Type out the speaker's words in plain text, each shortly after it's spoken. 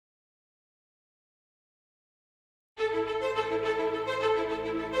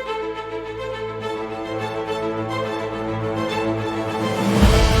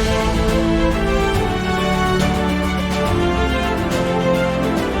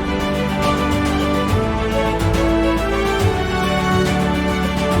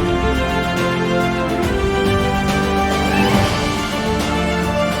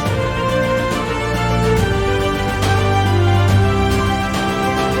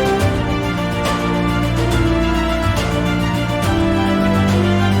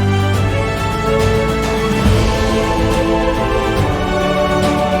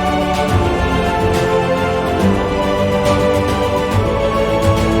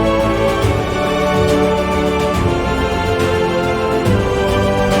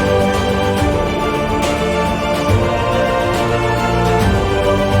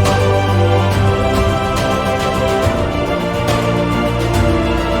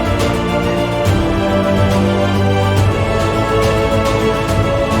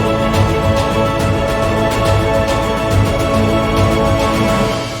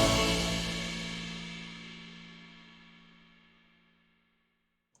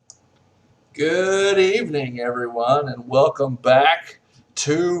Good evening, everyone, and welcome back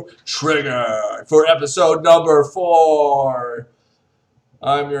to Trigger for episode number 4.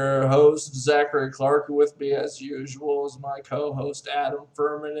 I'm your host, Zachary Clark, and with me, as usual, is my co host, Adam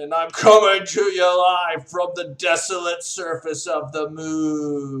Furman, and I'm coming to you live from the desolate surface of the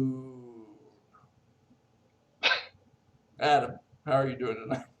moon. Adam, how are you doing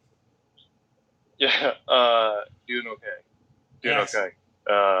tonight? Yeah, doing okay. Doing Yes. okay.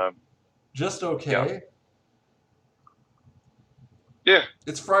 Just okay. Yeah,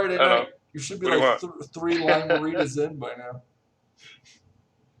 It's Friday I don't know. night. You should be What do you like want? 3 lime in by now.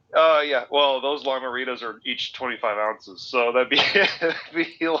 Yeah. Well, those margaritas are each 25 ounces, so that'd be that'd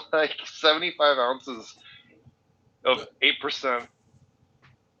be like 75 ounces of 8%.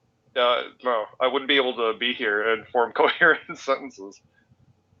 No, I wouldn't be able to be here and form coherent sentences.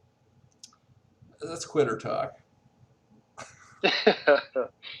 That's quitter talk.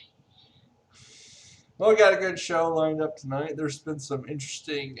 Well, we got a good show lined up tonight. There's been some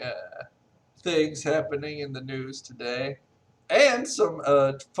interesting things happening in the news today, and some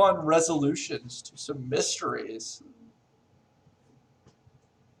fun resolutions to some mysteries.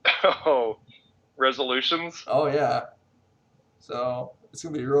 Oh, resolutions. Oh yeah, so it's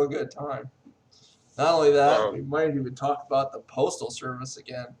gonna be a real good time. Not only that, Oh, we might even talk about the postal service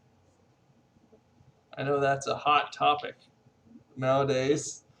again. I know that's a hot topic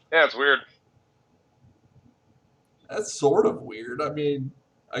nowadays. yeah, it's weird. That's sort of weird. I mean,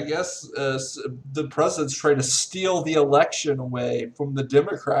 I guess the president's trying to steal the election away from the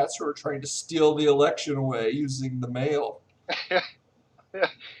Democrats who are trying to steal the election away using the mail.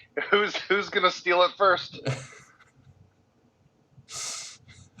 Who's gonna steal it first?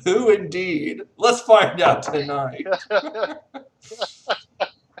 Who indeed? Let's find out tonight.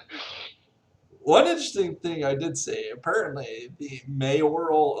 One interesting thing I did say, apparently the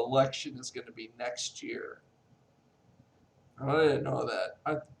mayoral election is going to be next year. I didn't know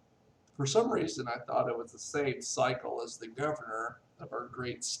that. For some reason, I thought it was the same cycle as the governor of our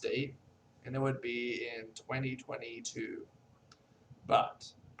great state, and it would be in 2022. But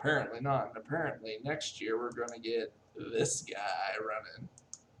apparently not. And apparently next year we're going to get this guy running.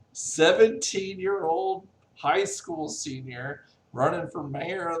 17-year-old high school senior running for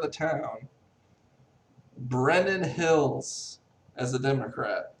mayor of the town. Brennan Hills as a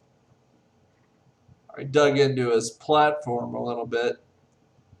Democrat. I dug into his platform a little bit.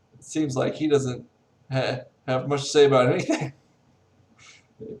 It seems like he doesn't have much to say about anything.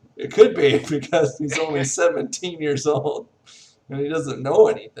 It could be because he's only 17 years old and he doesn't know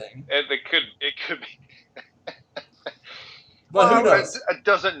anything. And it could be. But who knows? It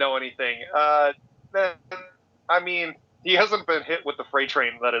doesn't know anything. I mean, he hasn't been hit with the freight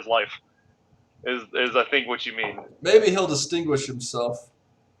train that is life. Is I think what you mean. Maybe he'll distinguish himself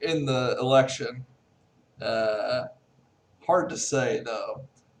in the election. Hard to say, though.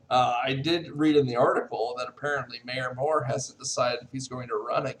 I did read in the article that apparently Mayor Moore hasn't decided if he's going to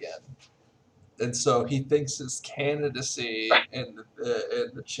run again. And so he thinks his candidacy and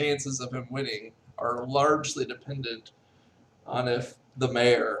the chances of him winning are largely dependent on if the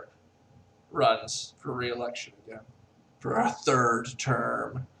mayor runs for re-election again for a third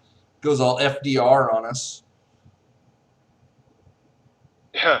term. Goes all FDR on us.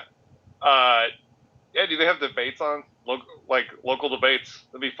 Yeah. Yeah. Do they have debates on local debates?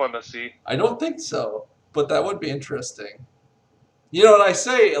 That'd be fun to see. I don't think so, but that would be interesting. You know what I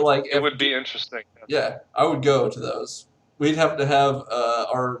say? Like, It would be interesting. yeah, I would go to those. We'd have to have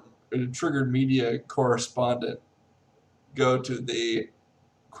our Triggered Media correspondent go to the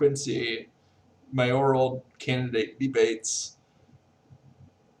Quincy mayoral candidate debates.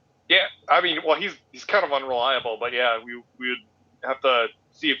 Yeah. I mean, well, he's kind of unreliable, but yeah, we would have to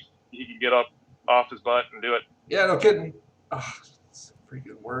see if he can get up off his butt and do it. Yeah, no kidding. Oh, it's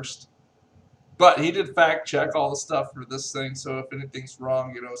freaking worst. But he did fact check all the stuff for this thing, so if anything's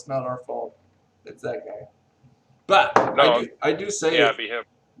wrong, it's not our fault. It's that guy. But No. I do say Yeah, it'd be him.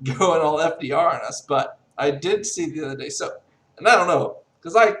 going all FDR on us, but I did see the other day. So, and I don't know,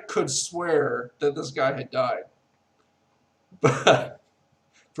 because I could swear that this guy had died. But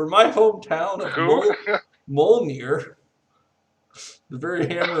for my hometown of Who? Molnir, the very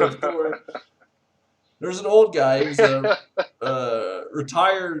hammer of Thor, there's an old guy who's a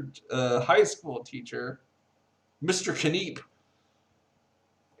retired high school teacher, Mr. Kneep.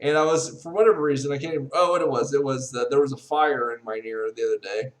 And I was, for whatever reason, I can't even, oh, what it was. It was that there was a fire in Minear the other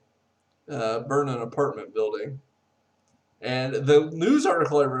day, burning an apartment building. And the news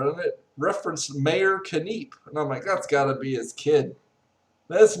article I read on it referenced Mayor Kneep. And I'm like, that's got to be his kid.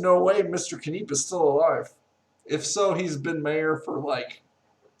 There's no way Mr. Kneep is still alive. If so, he's been mayor for like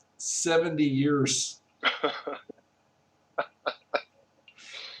 70 years.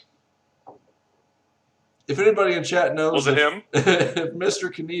 If anybody in chat knows Was it him? if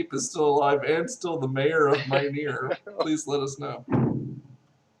Mr. Kniep is still alive and still the mayor of Minear, please let us know.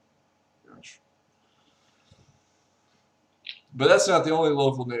 Gosh. But that's not the only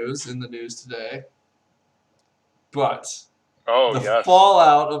local news in the news today. But Oh, the yes.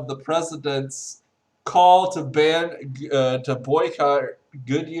 fallout of the president's call to to boycott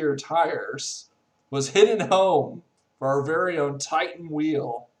Goodyear tires was hitting home for our very own Titan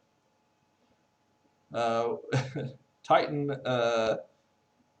wheel. Titan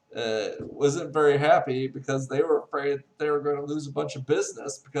wasn't very happy because they were afraid they were going to lose a bunch of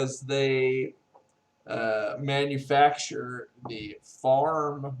business because they manufacture the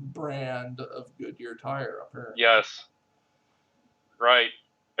farm brand of Goodyear tire, apparently. Yes. Right.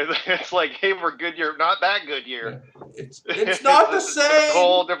 It's like, hey, we're Goodyear, not that Goodyear. Yeah. It's not the It's same. a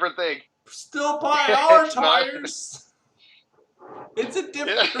whole different thing. Still buy our It's not. tires. It's a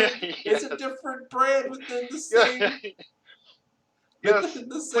different. Yes. It's a different brand within the same. Yes. Within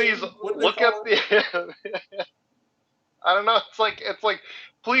the same, Please look at the. I don't know. It's like,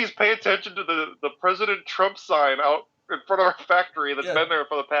 please pay attention to the President Trump sign out in front of our factory that's been there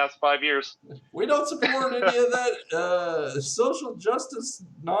for the past 5 years. We don't support any of that social justice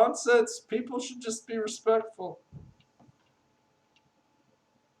nonsense. People should just be respectful.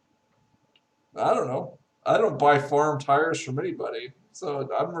 I don't know. I don't buy farm tires from anybody, so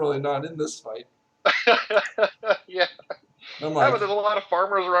I'm really not in this fight. Yeah. I'm like, but there's a lot of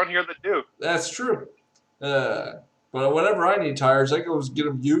farmers around here that do. That's true. But whenever I need tires, I go get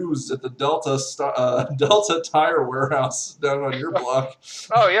them used at the Delta Tire Warehouse down on your block.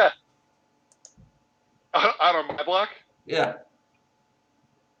 Oh, yeah. Out on my block? Yeah.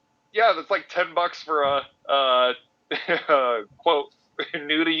 Yeah, that's like $10 for a quote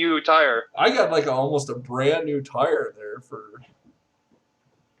new to you tire. I got like almost a brand new tire there for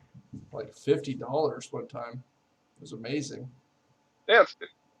like $50 one time. It was amazing. Yeah,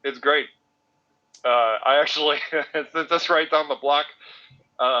 it's great. I actually, since that's right down the block,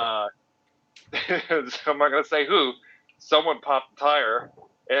 I'm not gonna say who. Someone popped the tire,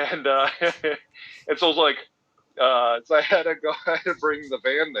 and and so it was like, so I had to bring the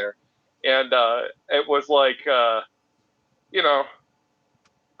van there, and it was like, you know,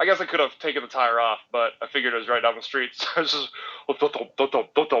 I guess I could have taken the tire off, but I figured it was right down the street, so I was just, it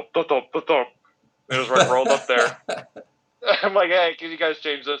was right rolled up there. I'm like, hey, can you guys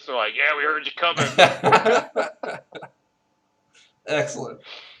change this? They're like, yeah, we heard you coming. Excellent.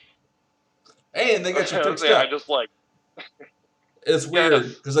 Hey, and they got you fixed yeah, up. I just like. It's weird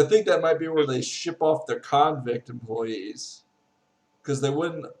because I think that might be where they ship off their convict employees because they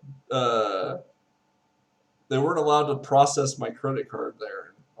weren't allowed to process my credit card there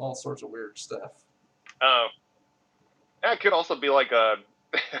and all sorts of weird stuff. Oh, it could also be like a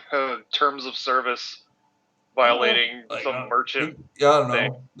terms of service violating some merchant. Yeah, I don't know.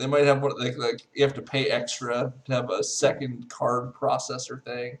 Thing. They might have what like you have to pay extra to have a second card processor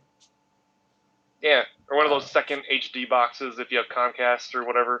thing. Yeah, or one of those second HD boxes if you have Comcast or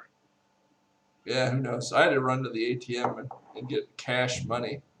whatever. Yeah, who knows? I had to run to the ATM and get cash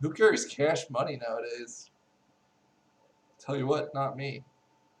money. Who carries cash money nowadays? Tell you what, not me.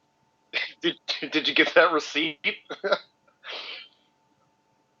 Did you get that receipt?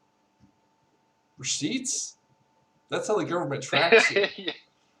 Receipts? That's how the government tracks you. Yeah.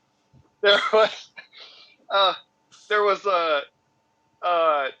 There was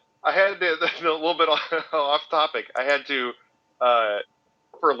I had to, a little bit off topic. I had to,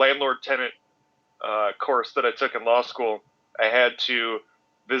 for a landlord-tenant course that I took in law school, I had to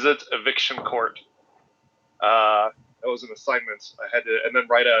visit eviction court. That was an assignment. I had to, and then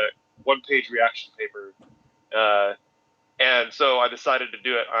write a one-page reaction paper. And so I decided to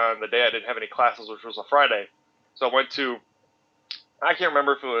do it on the day I didn't have any classes, which was a Friday. So I went to, I can't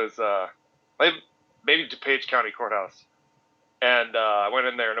remember if it was maybe DuPage County Courthouse. And I went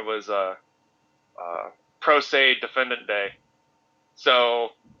in there, and it was pro se defendant day.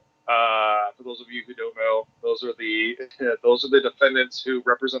 So for those of you who don't know, those are the defendants who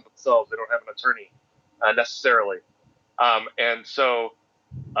represent themselves. They don't have an attorney necessarily. And so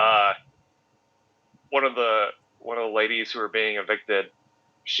one of the ladies who were being evicted,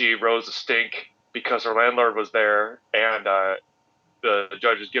 she rose a stink because her landlord was there, and the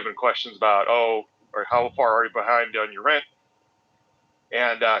judge was given questions about, or how far are you behind on your rent?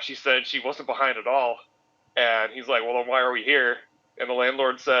 And she said she wasn't behind at all. And he's like, well, then why are we here? And the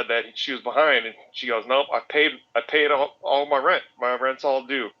landlord said that she was behind. And she goes, nope, I paid all my rent. My rent's all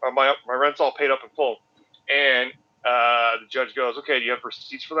due. My rent's all paid up in full. And The judge goes, okay, do you have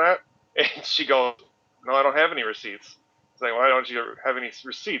receipts for that? And she goes, no, I don't have any receipts. He's like, why don't you have any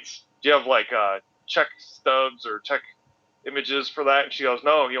receipts? Do you have like check stubs or check images for that? And she goes,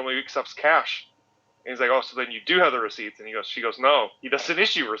 no, he only accepts cash. And he's like, oh, so then you do have the receipts? And she goes, no, he doesn't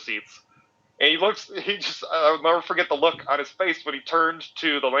issue receipts. And I'll never forget the look on his face when he turned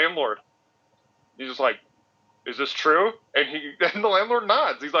to the landlord. He's just like, is this true? And the landlord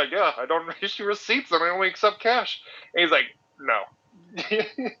nods. He's like, yeah, I don't issue receipts and I only accept cash. And he's like, no.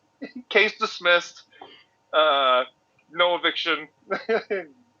 Case dismissed. No eviction.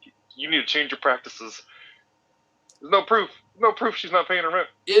 You need to change your practices. There's no proof. No proof she's not paying her rent.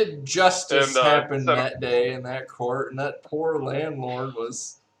 Injustice happened that day in that court, and that poor landlord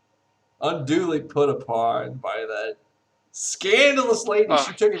was unduly put upon by that scandalous lady.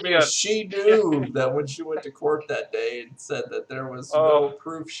 She took advantage. She knew that when she went to court that day and said that there was no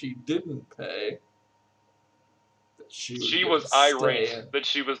proof she didn't pay. That she was irate that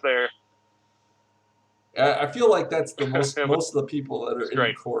she was there. I feel like that's the most of the people that are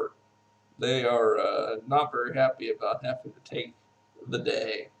in court. They are not very happy about having to take the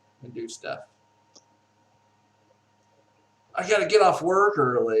day and do stuff. I got to get off work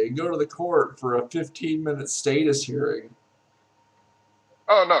early and go to the court for a 15-minute status hearing.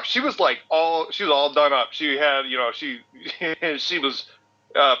 Oh no, she was all done up. She had, she was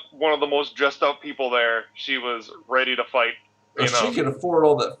one of the most dressed up people there. She was ready to fight. If she can afford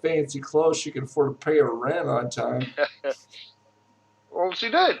all that fancy clothes, she can afford to pay her rent on time. Well, she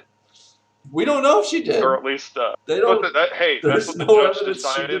did. We don't know if she did. Or at least, they don't. That's what the judge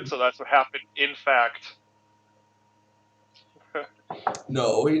decided, so that's what happened in fact.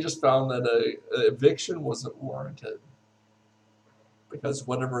 No, he just found that an eviction wasn't warranted. Because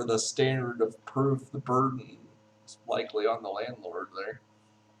whatever the standard of proof, the burden is likely on the landlord there.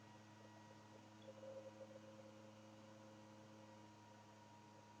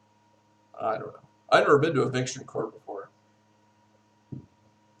 I don't know. I've never been to eviction court before.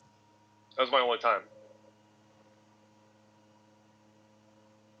 That was my only time.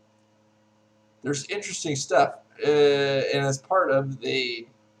 There's interesting stuff. And as part of the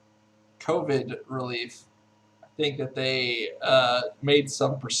COVID relief, I think that they made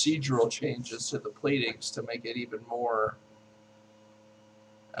some procedural changes to the pleadings to make it even more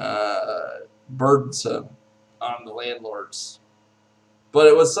burdensome on the landlords. But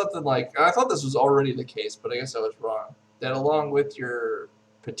it was something like, I thought this was already the case, but I guess I was wrong, that along with your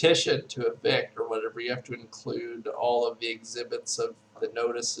petition to evict or whatever, you have to include all of the exhibits of the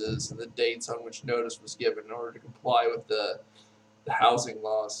notices and the dates on which notice was given in order to comply with the housing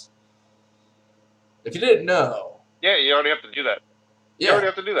laws. If you didn't know. Yeah, you already have to do that. You already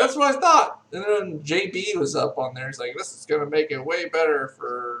have to do that. That's what I thought. And then JB was up on there. He's like, this is going to make it way better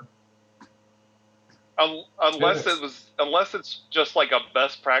for... Unless it's just like a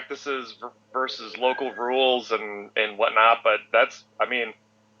best practices versus local rules and whatnot. But that's, I mean,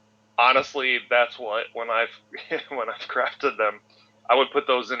 honestly, that's what, when I've crafted them, I would put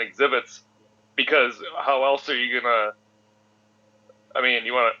those in exhibits, because how else are you gonna? I mean,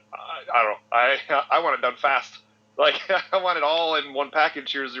 you want to? I don't know. I want it done fast. Like, I want it all in one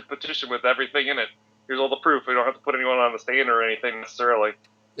package. Here's your petition with everything in it. Here's all the proof. We don't have to put anyone on the stand or anything necessarily.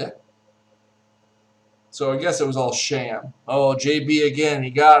 Yeah. So I guess it was all sham. Oh, JB again. He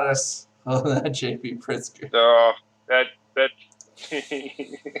got us. Oh, that JB Pritzker. Oh, that.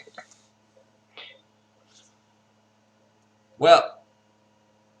 Well.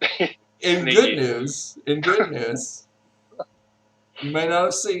 In good news, you may not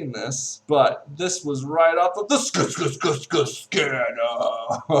have seen this, but this was right off of the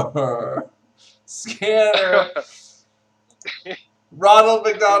scanner. Ronald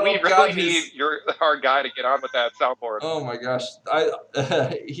McDonald. We really need our guy to get on with that soundboard. Oh my gosh,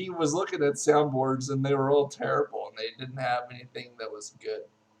 he was looking at soundboards and they were all terrible and they didn't have anything that was good.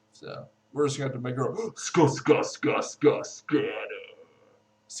 So we're just going to have to make our scanner.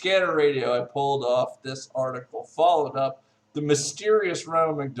 Scanner radio. I pulled off this article, followed up the mysterious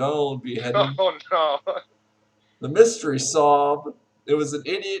Ronald McDonald beheading. Oh no! The mystery solved. It was an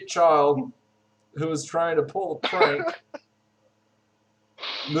idiot child who was trying to pull a prank,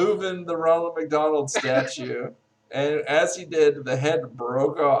 moving the Ronald McDonald statue, and as he did, the head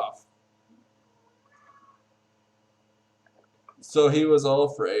broke off. So he was all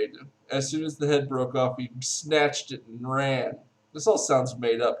afraid. As soon as the head broke off, he snatched it and ran. This all sounds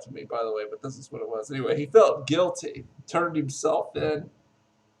made up to me, by the way, but this is what it was. Anyway, he felt guilty, turned himself in,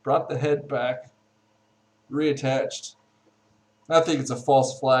 brought the head back, reattached. I think it's a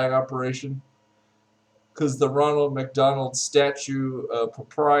false flag operation, because the Ronald McDonald statue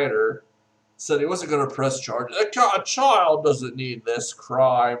proprietor said he wasn't going to press charges. A child doesn't need this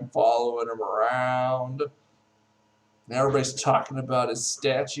crime following him around. Now everybody's talking about his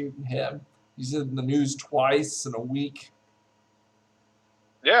statute and him. He's in the news twice in a week.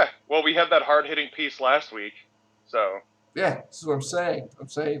 Yeah, well, we had that hard-hitting piece last week, so Yeah, this is what I'm saying. I'm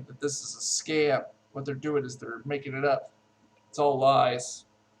saying that this is a scam. What they're doing is they're making it up. It's all lies.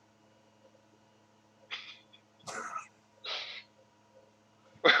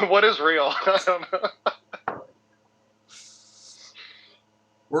 what is real? I don't know.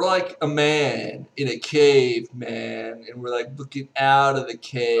 We're like a man in a cave, man, and we're like looking out of the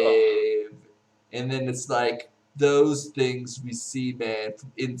cave, and then it's like those things we see, man,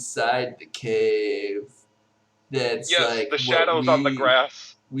 from inside the cave. That's Yes, like the what shadows on the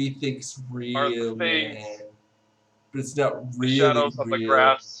grass we think's are the real, things. man, but it's not The really shadows on the real.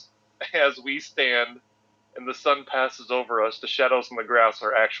 grass, as we stand, and the sun passes over us. The shadows on the grass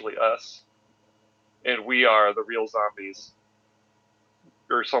are actually us, and we are the real zombies,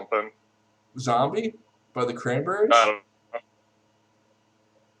 or something. Zombie by the Cranberries I don't know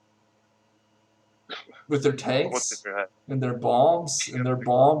with their what's tanks in your head. and their bombs and their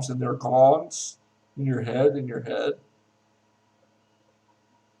bombs and their guns in your head, in your head.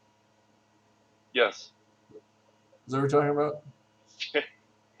 Yes. Is that what we're talking about?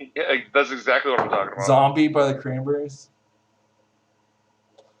 Yeah, that's exactly what I'm talking about. Zombie by the Cranberries.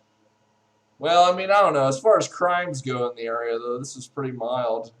 Well, I mean, I don't know. As far as crimes go in the area, though, this is pretty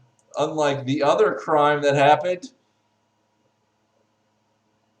mild. Unlike the other crime that happened,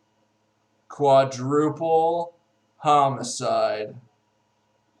 quadruple homicide.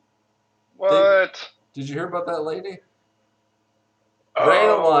 What? Did you hear about that lady? Ran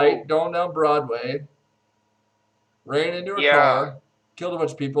a light going down Broadway, ran into her car, killed a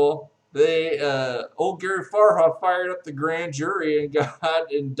bunch of people. They, old Gary Farha fired up the grand jury and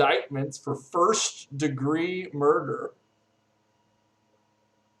got indictments for first-degree murder.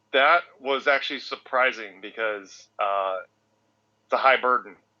 That was actually surprising because it's a high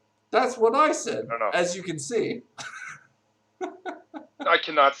burden. That's what I said, I don't know. as you can see. I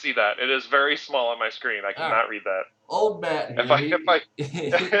cannot see that. It is very small on my screen. I cannot read that. Old Matt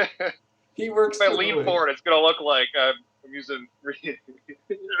here, he works if I for lean the forward, it's going to look like I'm using...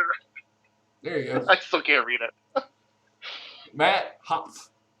 There you go. I still can't read it. Matt Hopf.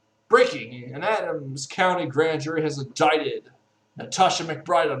 Breaking. An Adams County grand jury has indicted Natasha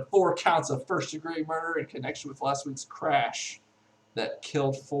McBride on 4 counts of first-degree murder in connection with last week's crash that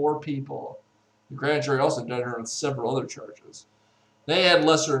killed 4 people. The grand jury also indicted her on several other charges. They had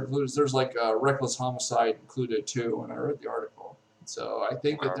lesser included. There's like reckless homicide included too when I read the article. So I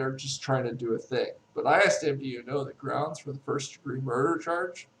think that they're just trying to do a thing. But I asked him, do you know the grounds for the first-degree murder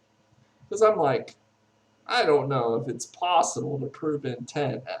charge? Because I'm like, I don't know if it's possible to prove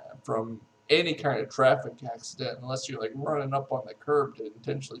intent from any kind of traffic accident unless you're like running up on the curb to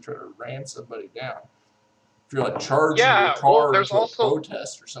intentionally try to ram somebody down. If you're like charging your car into a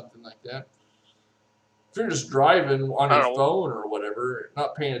protest or something like that. If you're just driving on your phone or whatever,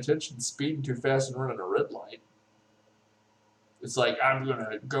 not paying attention, speeding too fast and running a red light, it's like, I'm going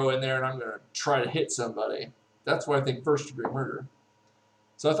to go in there and I'm going to try to hit somebody. That's why I think first-degree murder.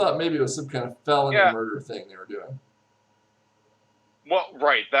 So I thought maybe it was some kind of felony murder thing they were doing. Well,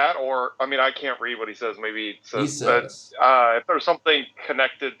 right, that or, I mean, I can't read what he says. Maybe it says, he says that if there's something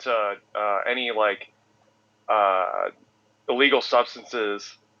connected to any, like, illegal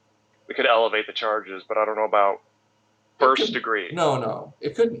substances, we could elevate the charges, but I don't know about first degree. No,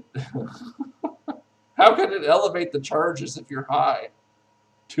 it couldn't. How could it elevate the charges if you're high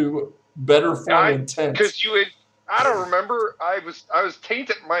to better form intent? Because I don't remember. I was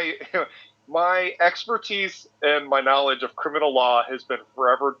tainted. My expertise and my knowledge of criminal law has been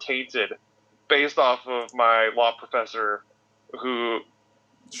forever tainted based off of my law professor who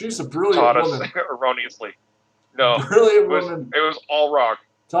she's a brilliant taught woman. us erroneously. No, brilliant woman. It was all wrong.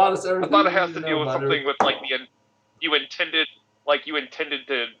 Taught us everything. I thought it has to deal with something with like you intended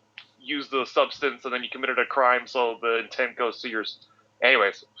to use the substance and then you committed a crime, so the intent goes to yours.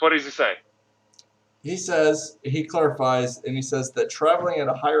 Anyways, what does he say? He clarifies, and he says that traveling at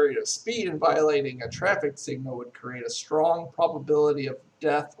a high rate of speed and violating a traffic signal would create a strong probability of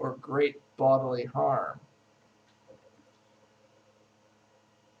death or great bodily harm.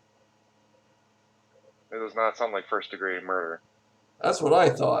 It does not sound like first-degree murder. That's what I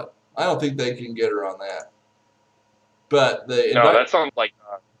thought. I don't think they can get her on that. But no, that sounds like...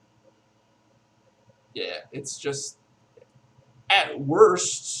 yeah, it's just... At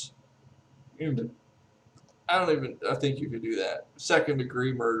worst... I think you could do that.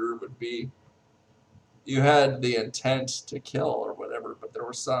 Second-degree murder would be... You had the intent to kill or whatever, but there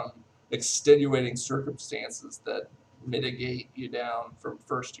was some extenuating circumstances that mitigate you down from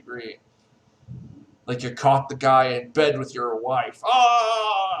first degree. Like you caught the guy in bed with your wife.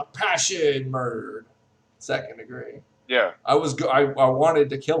 Passion murdered. Second degree. Yeah. I wanted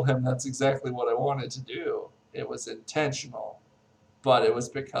to kill him. That's exactly what I wanted to do. It was intentional, but it was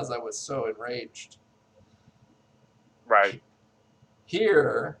because I was so enraged. Right.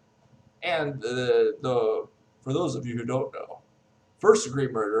 Here, and for those of you who don't know, first degree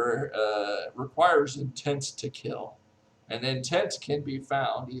murder requires intent to kill. And intent can be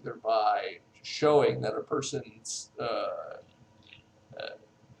found either by showing that a person's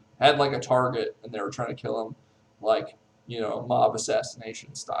had like a target and they were trying to kill him, like, mob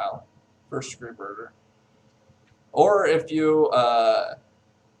assassination style, first degree murder. Or if you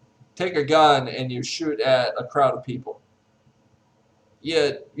take a gun and you shoot at a crowd of people.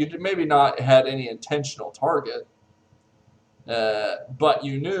 Yet you maybe not had any intentional target, but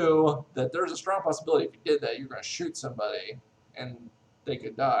you knew that there's a strong possibility if you did that, you're going to shoot somebody and they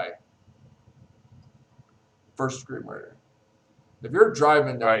could die. First degree murder. If you're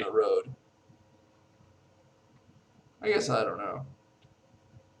driving down Right. the road, I guess I don't know.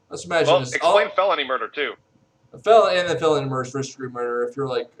 Let's imagine Well, this. explain felony murder too. A felony murder, first degree murder. If you're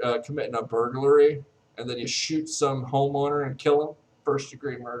like committing a burglary and then you shoot some homeowner and kill him, first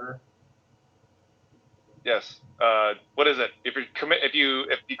degree murder. Yes. What is it? If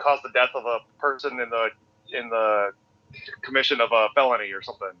you cause the death of a person in the commission of a felony or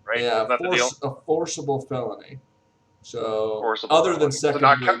something, right? Yeah, Isn't that the deal? a forcible felony. So Forcible other than felony. second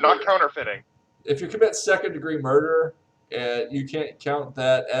So degree not murder. counterfeiting. If you commit second degree murder, you can't count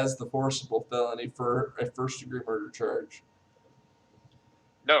that as the forcible felony for a first degree murder charge.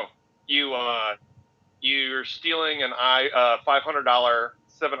 No, you're stealing an $500,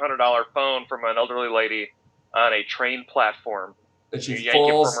 $700 phone from an elderly lady on a train platform. And she you yank it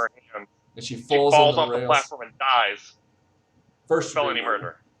falls. from her hand. And she She falls falls on off the the rails. platform and dies. First degree Felony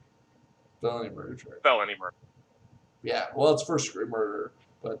murder. Felony murder charge. Felony murder. Yeah, well, it's first degree murder,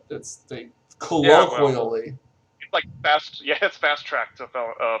 but colloquially. It's like fast. Yeah, it's fast track to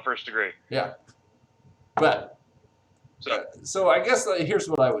first degree. Yeah, but so I guess here's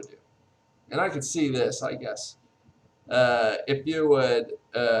what I would do, and I could see this. I guess if you would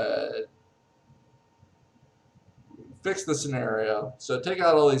fix the scenario, so take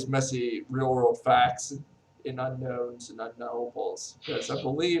out all these messy real world facts and unknowns and unknowables, because I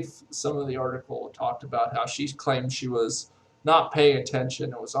believe some of the article talked about how she claimed she was not paying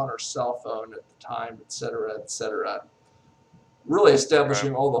attention and was on her cell phone at the time, etc., etc. Really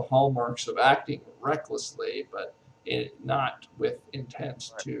establishing all the hallmarks of acting recklessly, but not with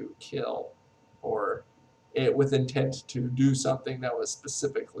intent to kill, or with intent to do something that was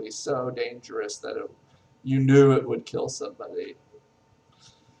specifically so dangerous that you knew it would kill somebody.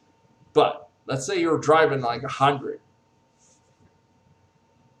 But let's say you were driving like 100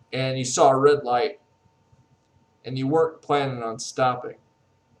 and you saw a red light and you weren't planning on stopping,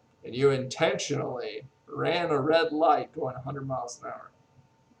 and you intentionally ran a red light going 100 miles an hour.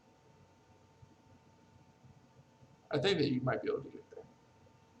 I think that you might be able to get there.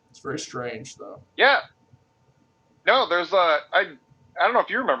 It's very strange, though. Yeah. No, there's I don't know if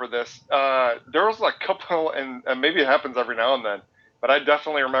you remember this. There was a couple, and maybe it happens every now and then, but I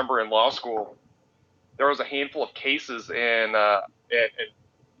definitely remember in law school, there was a handful of cases in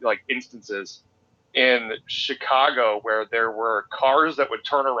like instances in Chicago where there were cars that would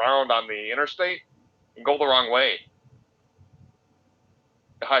turn around on the interstate and go the wrong way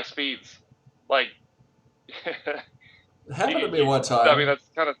at high speeds. Like, it happened to me one time. I mean, that's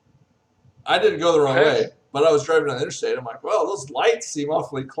kind of. I didn't go the wrong way, but I was driving on the interstate. I'm like, well, those lights seem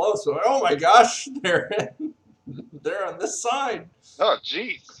awfully close. So, oh my gosh, they're on this side. Oh,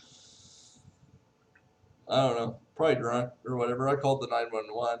 jeez. I don't know, probably drunk or whatever. I called the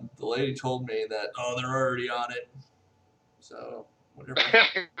 911. The lady told me that, they're already on it. So, whatever.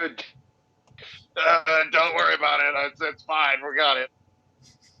 Don't worry about it. It's fine. We got it.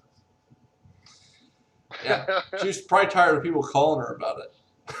 Yeah, she was probably tired of people calling her about it.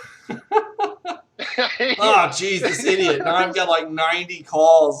 Oh, jeez, this idiot. Now I've got like 90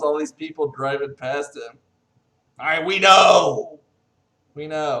 calls, all these people driving past him. All right, we know.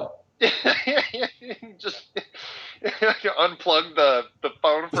 Just unplug the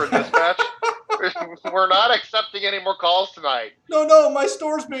phone for dispatch. We're not accepting any more calls tonight. No, my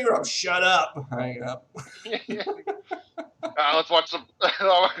store's being robbed. Shut up. Hang up. Let's watch some.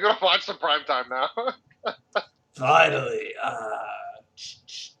 I'm gonna watch some prime time now. Finally.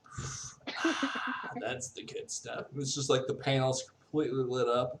 That's the good stuff. It's just like the panel's completely lit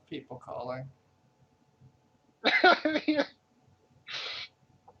up with people calling.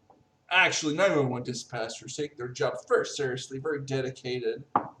 Actually, 911 dispatchers take their jobs very seriously, very dedicated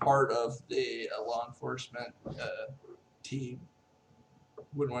part of the law enforcement team.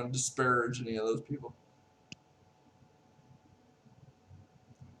 Wouldn't want to disparage any of those people.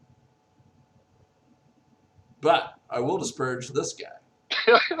 But I will disparage this guy.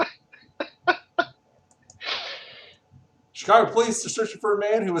 Chicago police are searching for a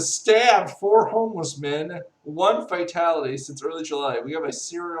man who has stabbed 4 homeless men, 1 fatality since early July. We have a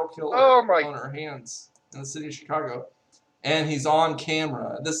serial killer on our hands in the city of Chicago. And he's on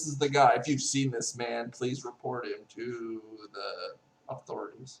camera. This is the guy. If you've seen this man, please report him to the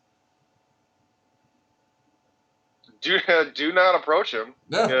authorities. Do not approach him.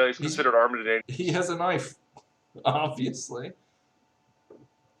 No, he's considered armed and dangerous. He has a knife, obviously.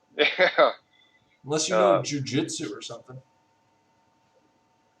 Yeah. Unless you know jujitsu or something.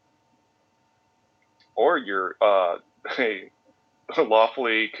 Or you're a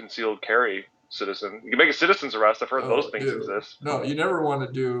lawfully concealed carry citizen. You can make a citizen's arrest. I've heard those things exist. No, you never want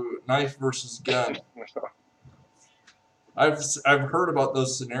to do knife versus gun. I've heard about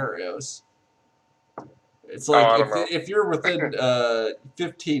those scenarios. It's like if you're within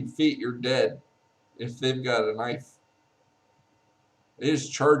 15 feet, you're dead. If they've got a knife, they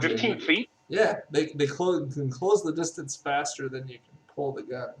just charge 15 feet? Yeah, they can close the distance faster than you can pull the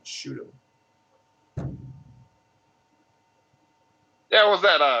gun and shoot them. Yeah, what was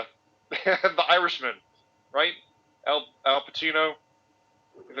that? The Irishman, right? Al Pacino.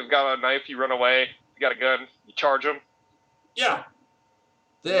 If they've got a knife, you run away. If you got a gun, you charge them. Yeah.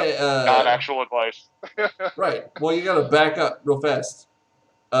 Not actual advice. Right. Well, you got to back up real fast.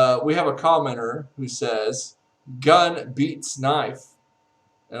 We have a commenter who says, "Gun beats knife,"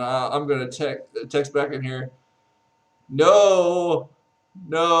 and I'm gonna text back in here. No.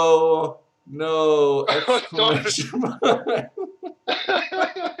 Exclamation mark.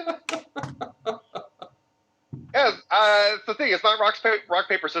 Yeah, it's the thing. It's not rock,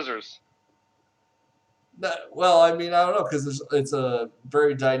 paper, scissors. Well, I mean, I don't know, because it's a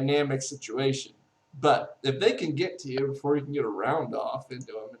very dynamic situation. But if they can get to you before you can get a round off into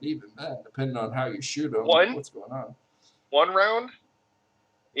them, and even then, depending on how you shoot them, what's going on? 1 round?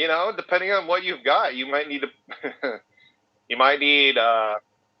 You know, depending on what you've got, you might need you might need 9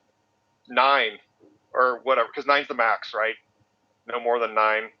 or whatever, because 9's the max, right? No more than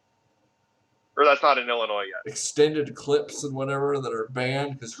 9. Or that's not in Illinois yet. Extended clips and whatever that are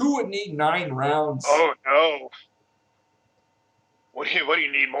banned, because who would need 9 rounds? Oh no! What do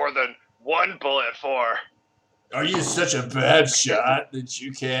you need more than 1 bullet for? Are you such a bad shot that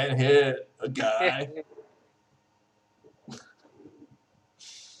you can't hit a guy?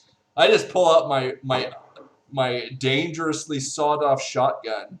 I just pull out my dangerously sawed-off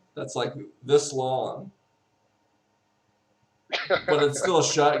shotgun that's like this long. But it's still a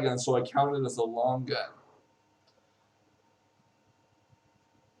shotgun, so I count it as a long gun.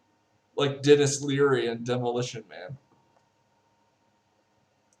 Like Dennis Leary in Demolition Man.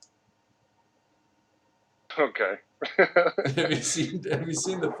 Okay. Have you seen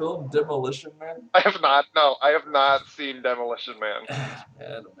the film Demolition Man? I have not. No, I have not seen Demolition Man.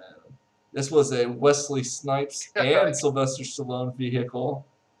 Man. This was a Wesley Snipes and Sylvester Stallone vehicle.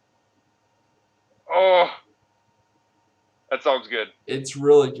 Oh, that sounds good. It's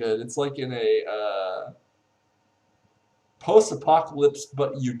really good. It's like in a post-apocalypse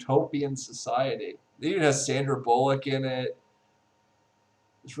but utopian society. It even has Sandra Bullock in it.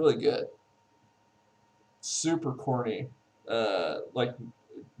 It's really good. Super corny, like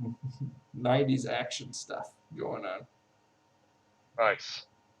 90s action stuff going on. Nice.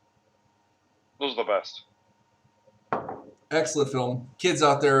 Those are the best. Excellent film. Kids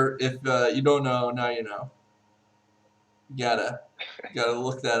out there, if you don't know, now you know. You gotta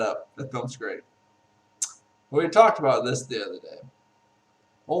look that up. That film's great. We talked about this the other day.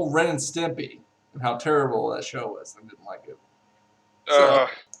 Old Ren and Stimpy and how terrible that show was. I didn't like it. So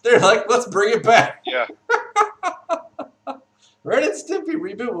they're like, let's bring it back. Yeah. Ren and Stimpy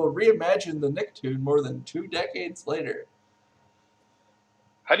reboot will reimagine the Nicktoon more than 2 decades later.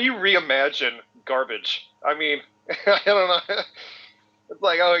 How do you reimagine garbage? I mean, I don't know. It's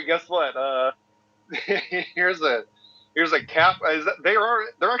like, oh, guess what? Here's a cat.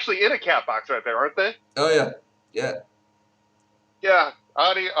 They're actually in a cat box right there, aren't they? Oh yeah, yeah. Yeah.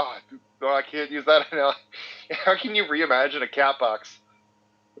 How do you? Oh, I can't use that now. How can you reimagine a cat box?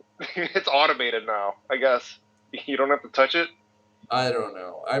 It's automated now, I guess. You don't have to touch it. I don't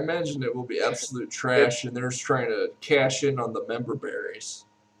know. I imagine it will be absolute trash, and they're just trying to cash in on the member berries.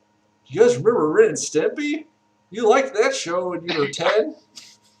 You guys remember Ren and Stimpy? You liked that show when you were 10?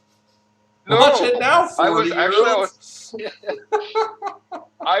 No, Watch it now, 40-year-olds.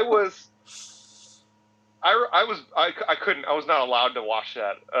 I was. I was not allowed to watch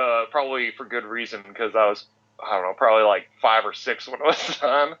that. Probably for good reason because I don't know, probably like 5 or 6 when it was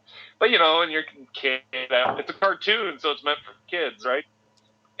on. But and you're a kid, it's a cartoon, so it's meant for kids, right?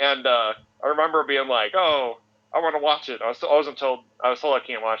 And I remember being like, oh, I want to watch it. I was told I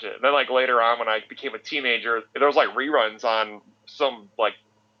can't watch it. And then like later on, when I became a teenager, there was like reruns on some like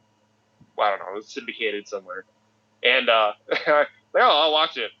I don't know, it was syndicated somewhere, and like, oh, I'll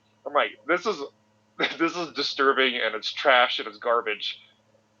watch it. I'm like, this is disturbing and it's trash and it's garbage.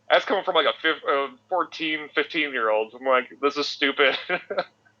 That's coming from like a 14, 15-year-old. I'm like, this is stupid.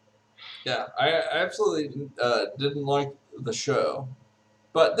 Yeah, I absolutely didn't like the show.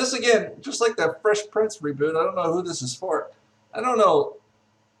 But this again, just like that Fresh Prince reboot, I don't know who this is for. I don't know.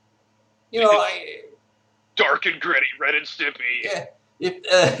 I Dark and gritty, Red and Stimpy.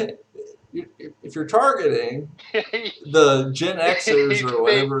 yeah, if you're targeting the Gen Xers or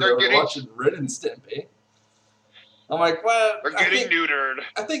whatever that are watching Ren and Stimpy, I'm like, well, they're getting neutered.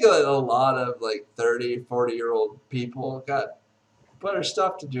 I think that a lot of like 30, 40-year-old people got better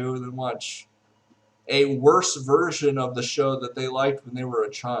stuff to do than watch a worse version of the show that they liked when they were a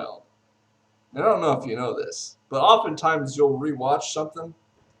child. And I don't know if you know this, but oftentimes you'll rewatch something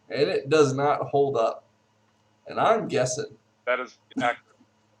and it does not hold up. And I'm guessing. That is accurate.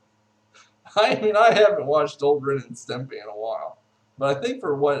 I mean, I haven't watched old Ren and Stimpy in a while, but I think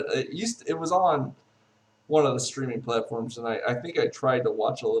for what it was on one of the streaming platforms, and I think I tried to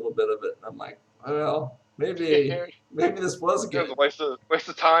watch a little bit of it, and I'm like, well, maybe this was good. It was a waste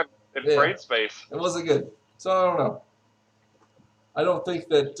of time and brain space. It wasn't good, so I don't know. I don't think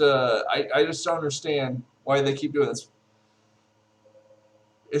that I just don't understand why they keep doing this.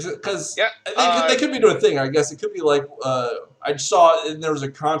 Is it because they could be doing a thing? I guess it could be like I saw, and there was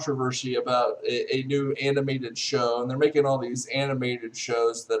a controversy about a new animated show, and they're making all these animated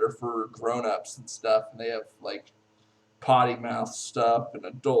shows that are for grown-ups and stuff, and they have like potty mouth stuff and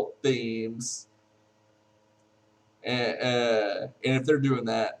adult themes, and if they're doing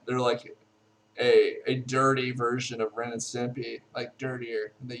that, they're like a dirty version of Ren and Stimpy, like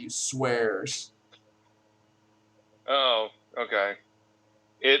dirtier, and they use swears. Oh, okay.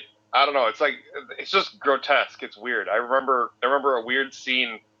 I don't know. It's just grotesque. It's weird. I remember a weird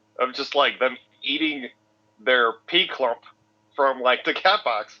scene of just like them eating their pee clump from like the cat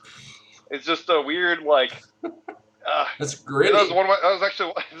box. It's just a weird like. That's gritty. That was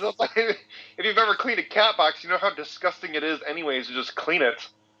actually. If you've ever cleaned a cat box, you know how disgusting it is. Anyways, to just clean it.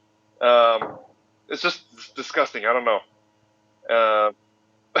 It's just disgusting. I don't know.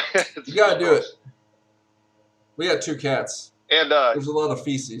 You gotta do it. We got 2 cats. And there's a lot of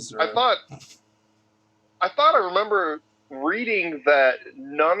feces. Around. I thought I remember reading that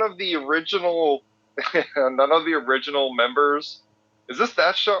none of the original members. Is this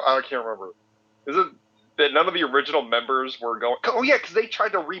that show? I can't remember. Is it that none of the original members were going? Oh yeah, because they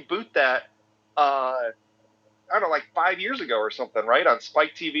tried to reboot that. I don't know, like 5 years ago or something, right? On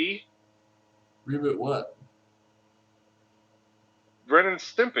Spike TV. Reboot what? Ren and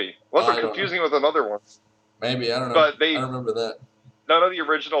Stimpy. Unless I'm confusing with another one. Maybe, I don't know. But I don't remember that. None of the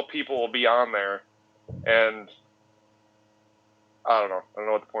original people will be on there, and I don't know. I don't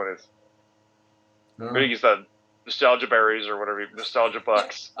know what the point is. Maybe you said nostalgia berries or whatever, nostalgia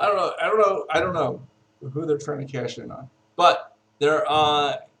bucks. I don't know who they're trying to cash in on. But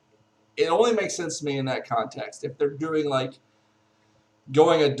it only makes sense to me in that context. If they're doing like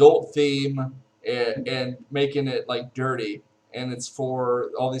going adult theme and making it like dirty, and it's for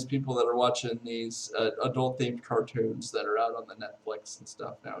all these people that are watching these adult-themed cartoons that are out on the Netflix and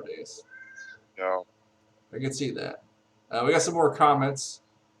stuff nowadays. Yeah. I can see that. We got some more comments.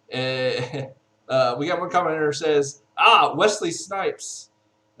 We got one comment here that says, Wesley Snipes.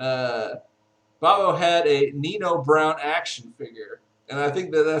 Bobo had a Nino Brown action figure. And I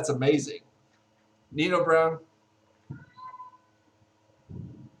think that's amazing. Nino Brown.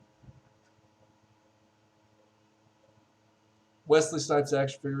 Wesley Snipes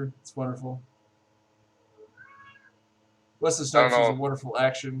action figure. It's wonderful. Wesley Snipes is a wonderful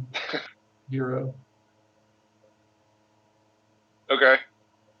action hero. Okay.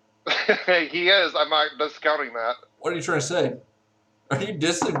 He is. I'm not discounting that. What are you trying to say? Are you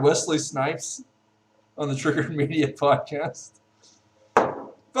dissing Wesley Snipes on the Trigger Media podcast?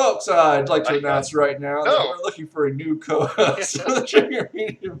 Folks, I'd like to announce right now that we're looking for a new co-host for the Trigger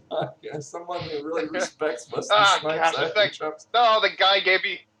Media podcast. Someone that really respects Wesley Snipes. No, the guy gave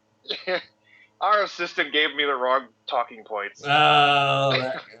me... Our assistant gave me the wrong talking points. Oh,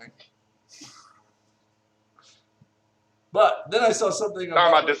 that guy. But then I saw something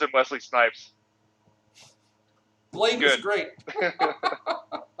about... I'm not dissing Wesley Snipes. Blade was Good. great.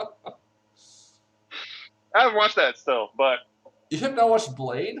 I haven't watched that still, but You have not watched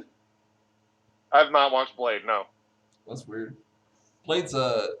Blade? I've not watched Blade. No, That's weird. Blade's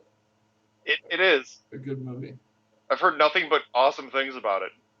a it is. good movie. I've heard nothing but awesome things about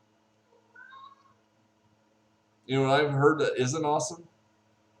it. You know what I've heard that isn't awesome?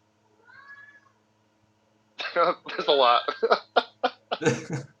 There's a lot.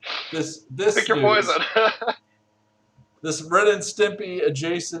 this Pick your news. poison. This Ren and Stimpy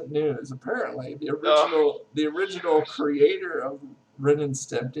adjacent news. Apparently, Oh. the original creator of Ren and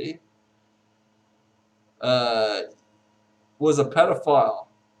Stimpy was a pedophile,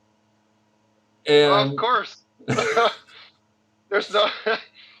 and Of course. There's no.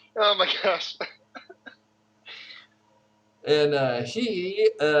 Oh my gosh. and he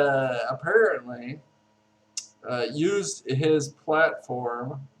apparently used his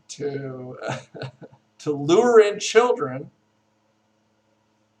platform to to lure in children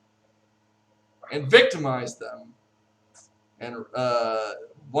and victimize them. And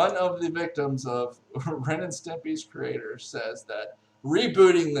one of the victims of Ren and Stimpy's creator says that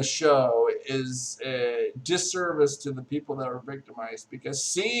rebooting the show is a disservice to the people that were victimized because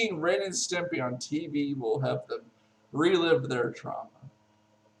seeing Ren and Stimpy on TV will help them relive their trauma.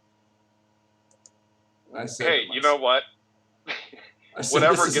 And I said, Hey, you know what? I said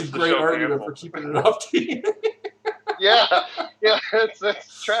whatever this is gets a the great show argument canceled. for keeping it off TV. Yeah,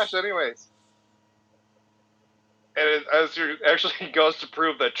 it's trash anyways. And it actually goes to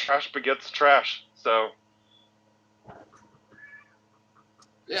prove that trash begets trash. So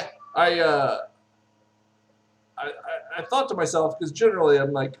Yeah, I thought to myself, because generally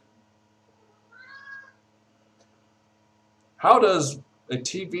I'm like, how does a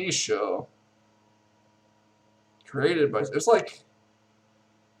TV show created by, it's like,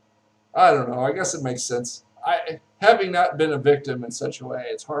 I don't know, I guess it makes sense. Having not been a victim in such a way,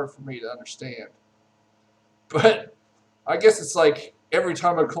 it's hard for me to understand. But I guess it's like every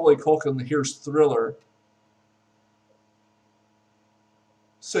time Macaulay Culkin hears Thriller,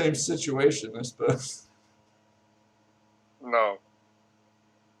 same situation, I suppose. no,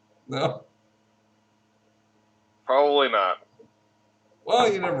 No? probably not.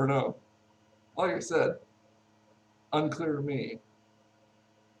 Well, you never know. Like I said, unclear to me.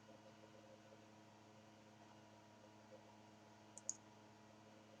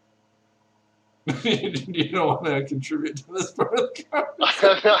 You don't want to contribute to this part of the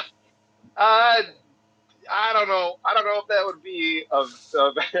conversation. I don't know. I don't know if that would be of.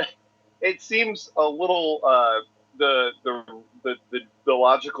 It seems a little. The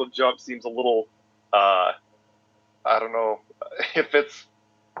logical jump seems a little. I don't know if it's.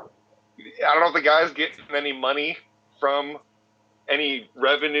 I don't know if the guy's getting any money from any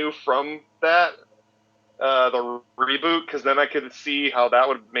revenue from that. The reboot, because then I could see how that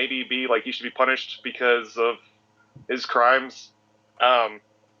would maybe be like he should be punished because of his crimes.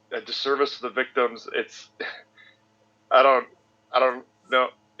 A disservice to the victims. It's I don't know.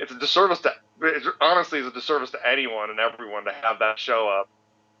 It's a disservice to honestly, it's a disservice to anyone and everyone to have that show up,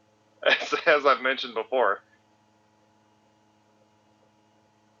 as I've mentioned before.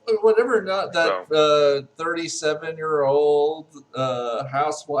 Whatever, not that 37-year-old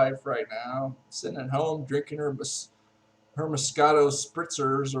housewife right now sitting at home drinking her Moscato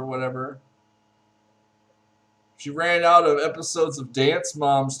spritzers or whatever. She ran out of episodes of Dance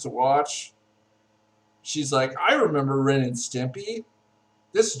Moms to watch. She's like, I remember Ren and Stimpy.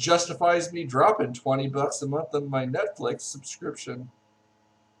 This justifies me dropping $20 a month on my Netflix subscription.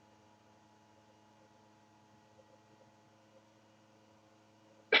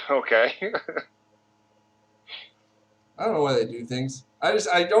 Okay. I don't know why they do things.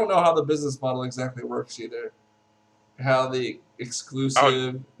 I don't know how the business model exactly works either. How the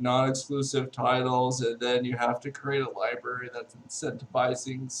exclusive, non-exclusive titles, and then you have to create a library that's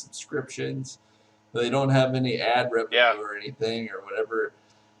incentivizing subscriptions. They don't have any ad revenue or anything or whatever.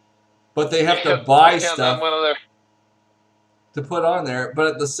 But they have to buy stuff to put on there. But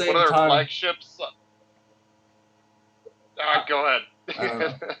at the same one of their time, flagships. Go ahead. I don't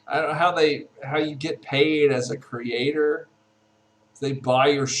know. I don't know how you get paid as a creator. They buy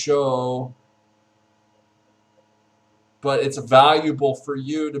your show, but it's valuable for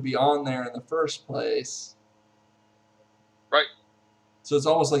you to be on there in the first place. Right. So it's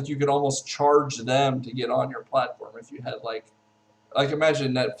almost like you could almost charge them to get on your platform if you had like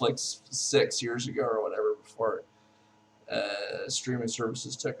imagine Netflix 6 years ago or whatever before streaming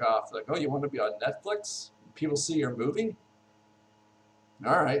services took off. Like, oh, you want to be on Netflix? People see your movie?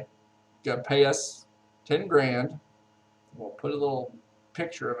 All right, you gotta pay us $10,000. We'll put a little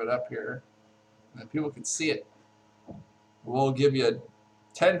picture of it up here, and people can see it. We'll give you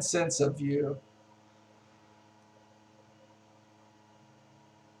 10 cents a view.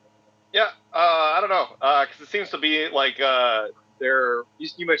 Yeah, I don't know, because it seems to be like they're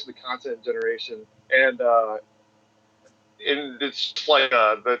you mentioned the content generation, and it's just like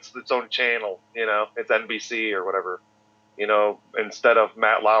that's its own channel, it's NBC or whatever, instead of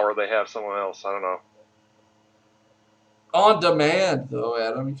Matt Lauer, they have someone else. I don't know. On demand, though,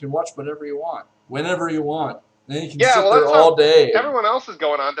 Adam. You can watch whatever you want, whenever you want. Then you can Yeah, sit well, there that's how all day and everyone else is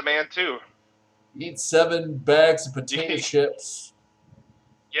going on demand too. eat 7 bags of potato chips.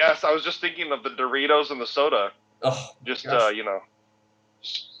 Yes, I was just thinking of the Doritos and the soda, Oh, just gosh.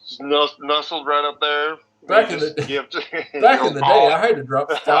 just nestled right up there. You Back in just the give back in the day, I had to drop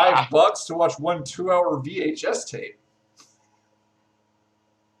 $5 to watch one 2-hour VHS tape.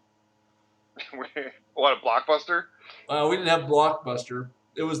 What, a Blockbuster? We didn't have Blockbuster.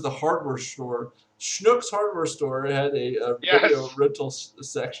 It was the hardware store. Schnucks Hardware Store had a video Yes. rental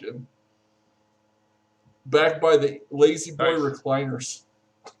section. Backed by the Lazy Boy Nice. recliners.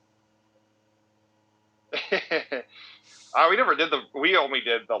 We only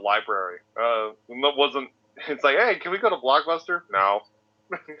did the library. It wasn't. It's like, hey, can we go to Blockbuster? No.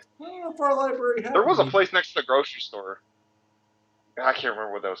 I don't know if our library had There was a any. place next to the grocery store. I can't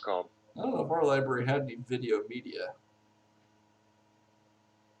remember what that was called. I don't know if our library had any video media.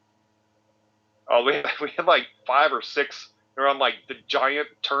 Oh, we had like 5 or 6. They were on like the giant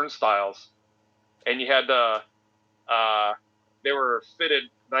turnstiles, and you had they were fitted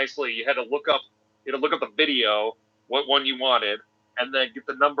nicely. You had to look up the video, what one you wanted, and then get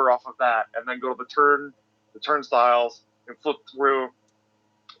the number off of that, and then go to the turnstiles and flip through,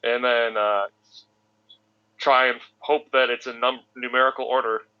 and then try and hope that it's in numerical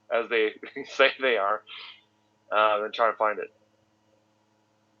order as they say they are, then try and find it.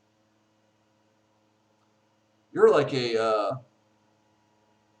 You're like a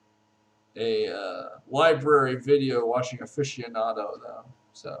library video watching aficionado, though.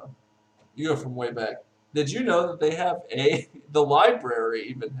 So you go from way back. Did you know that they have the library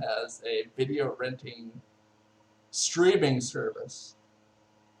even has a video renting streaming service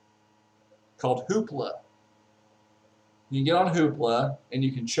called Hoopla? You can get on Hoopla and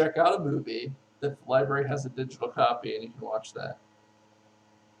you can check out a movie. The library has a digital copy and you can watch that.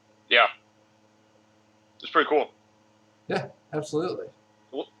 Yeah. It's pretty cool. Yeah, absolutely.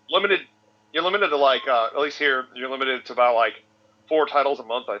 Limited. You're limited to like at least here you're limited to about like 4 titles a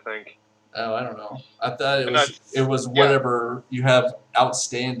month, I think. Oh, I don't know. I thought And it was whatever you have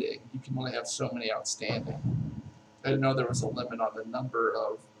outstanding. You can only have so many outstanding. I didn't know there was a limit on the number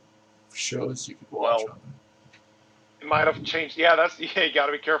of shows you could watch on it might have changed. Yeah, you got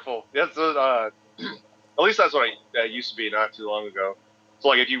to be careful. That's at least that's what I used to be not too long ago. So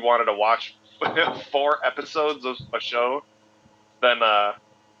like if you wanted to watch 4 episodes of a show, then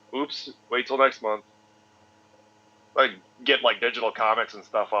oops, wait till next month. Like get like digital comics and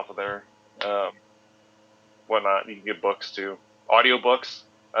stuff off of there. Whatnot. You can get books too. Audiobooks.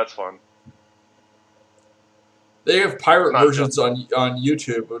 That's fun. They have pirate versions on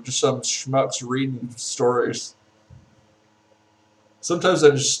YouTube of just some schmucks reading stories. Sometimes I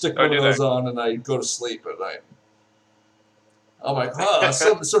just stick one of those on and I go to sleep at night. I'm like,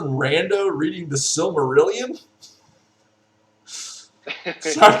 some rando reading the Silmarillion?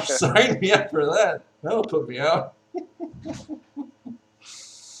 Sign me up for that. That'll put me out.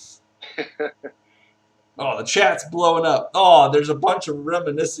 Oh, the chat's blowing up. Oh, there's a bunch of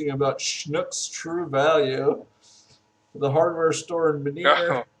reminiscing about Schnucks True Value, the hardware store in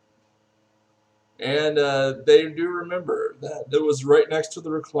Benear. And they do remember that it was right next to the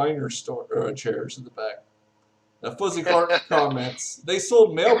recliner store chairs in the back. Fuzzy Clark comments, they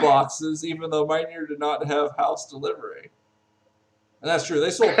sold mailboxes even though Minear did not have house delivery. And that's true.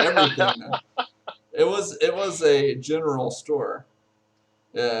 They sold everything. It was a general store.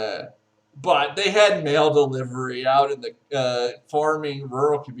 But they had mail delivery out in the farming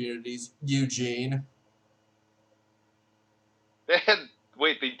rural communities, Eugene.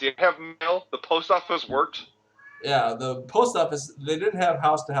 They did have mail? The post office worked? Yeah, the post office, they didn't have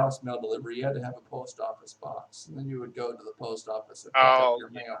house-to-house mail delivery. You had to have a post office box. And then you would go to the post office and pick up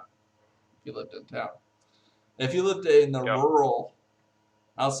your mail if you lived in town. If you lived in the rural,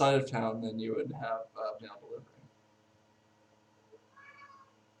 outside of town, then you would have mail delivery.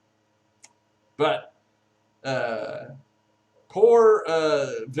 But poor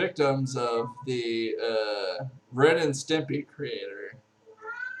victims of the Ren and Stimpy creator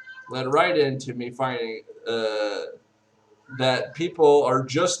led right into me finding that people are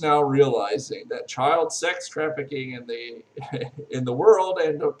just now realizing that child sex trafficking in the world,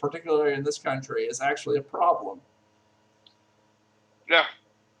 and particularly in this country, is actually a problem. Yeah.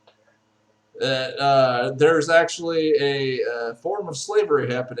 That there's actually a form of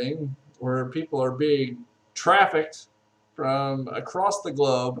slavery happening where people are being trafficked from across the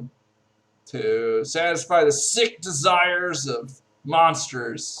globe to satisfy the sick desires of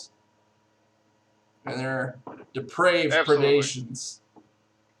monsters and their depraved Absolutely. predations.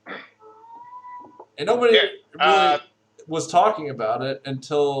 And nobody Yeah. really was talking about it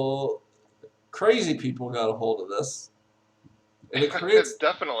until crazy people got a hold of this. And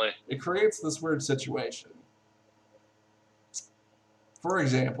Definitely. it creates this weird situation. For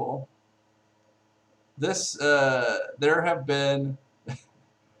example, there have been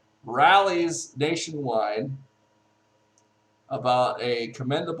rallies nationwide about a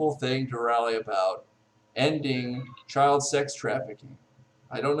commendable thing to rally about, ending child sex trafficking.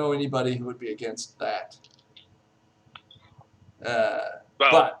 I don't know anybody who would be against that. Well,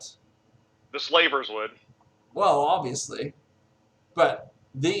 But, the slavers would. well, obviously, but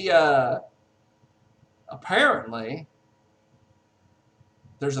apparently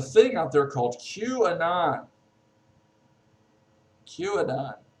there's a thing out there called QAnon.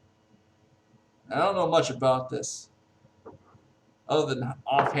 QAnon. I don't know much about this, other than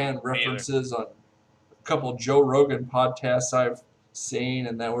offhand Me either. references on a couple Joe Rogan podcasts I've seen,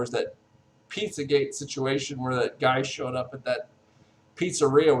 and there was that Pizzagate situation where that guy showed up at that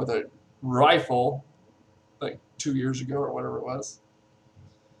pizzeria with a rifle like 2 years ago or whatever it was.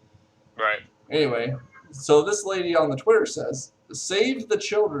 Right. Anyway, so this lady on the Twitter says, Save the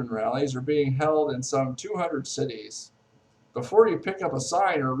Children rallies are being held in some 200 cities. Before you pick up a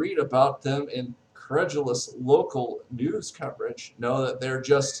sign or read about them in credulous local news coverage, know that they're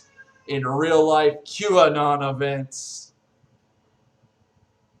just in real life QAnon events.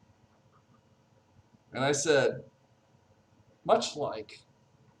 And I said, much like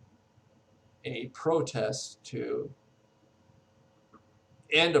a protest to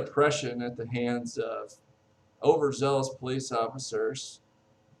end oppression at the hands of overzealous police officers,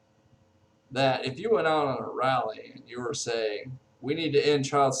 that if you went out on a rally and you were saying, we need to end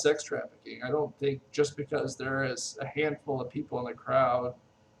child sex trafficking, I don't think just because there is a handful of people in the crowd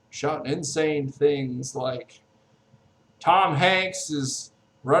shouting insane things like Tom Hanks is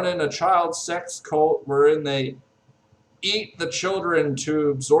running a child sex cult wherein they eat the children to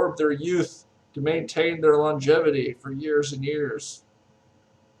absorb their youth to maintain their longevity for years and years.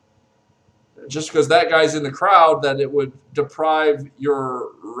 Just because that guy's in the crowd, that it would deprive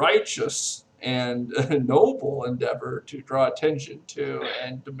your righteous and noble endeavor to draw attention to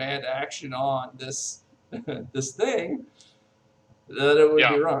and demand action on this this thing, that it would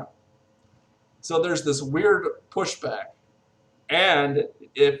Yeah. be wrong. So there's this weird pushback. And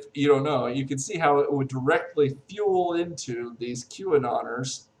if you don't know, you can see how it would directly fuel into these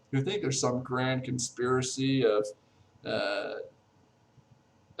QAnoners who think there's some grand conspiracy of The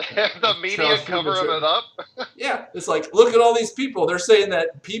media covering it up. Yeah, it's like, look at all these people. They're saying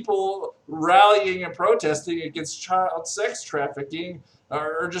that people rallying and protesting against child sex trafficking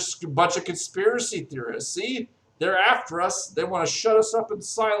are just a bunch of conspiracy theorists. See, they're after us. They want to shut us up and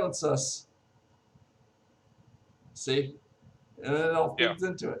silence us. See? And it all Yeah. feeds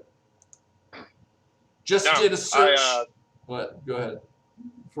into it. Just No, did a search. What? Go ahead.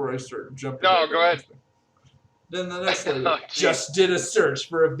 Before I start jumping. No, go ahead. Then the next lady Oh, just did a search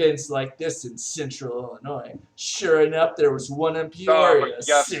for events like this in Central Illinois. Sure enough, there was one in Peoria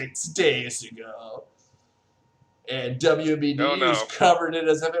yes. 6 days ago. And WBD Oh, no. News covered it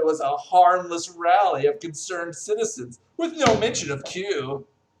as if it was a harmless rally of concerned citizens, with no mention of Q.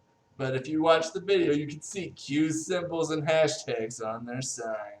 But if you watch the video, you can see Q symbols and hashtags on their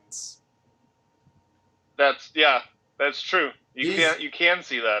signs. That's true. You can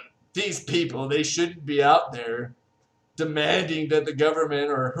see that. These people, they shouldn't be out there demanding that the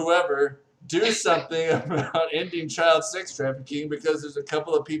government or whoever do something about ending child sex trafficking because there's a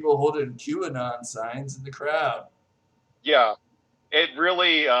couple of people holding QAnon signs in the crowd. Yeah, it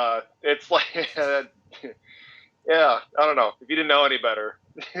really, it's like, yeah, I don't know. If you didn't know any better,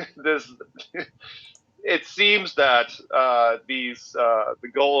 it seems that the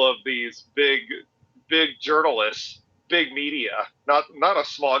goal of these big journalists, big media, not us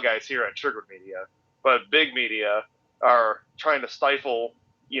small guys here at Triggered Media, but big media are trying to stifle,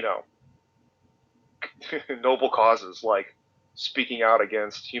 noble causes like speaking out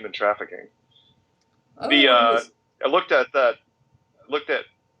against human trafficking. I looked at the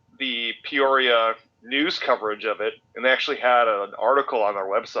Peoria news coverage of it, and they actually had an article on their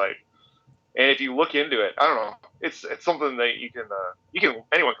website. And if you look into it, I don't know, it's something that anyone can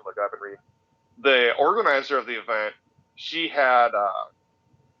look up and read. The organizer of the event, she had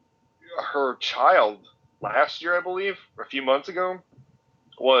her child last year, I believe, or a few months ago,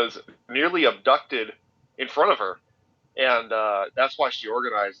 was nearly abducted in front of her, and that's why she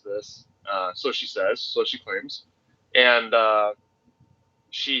organized this. So she says, so she claims, and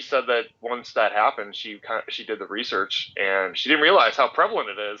she said that once that happened, she did the research and she didn't realize how prevalent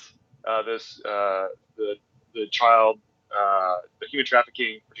it is. The child, the human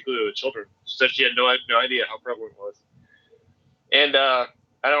trafficking, particularly with children. She said she had no idea how prevalent it was. And I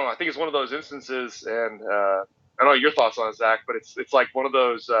don't know. I think it's one of those instances, and I don't know your thoughts on it, Zach, but it's like one of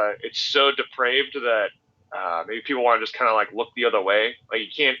those. It's so depraved that maybe people want to just kind of like look the other way. Like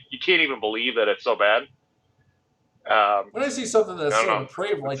you can't even believe that it's so bad. When I see something I that's don't so know.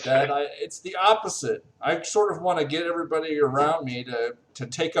 depraved like that, it's the opposite. I sort of want to get everybody around me to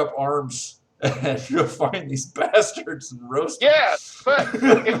take up arms and go find these bastards and roast them. Yeah, but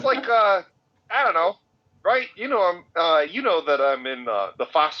it's like I don't know, right? You know that I'm in the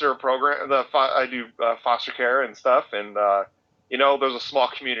foster program. I do foster care and stuff, and there's a small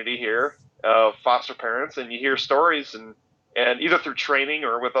community here of foster parents, and you hear stories and either through training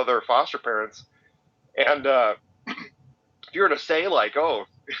or with other foster parents, and if you were to say like, oh,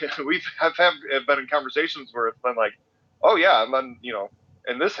 have been in conversations where it's been like, oh yeah, and then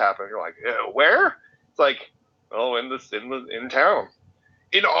and this happened. You're like, where? It's like, oh, in town,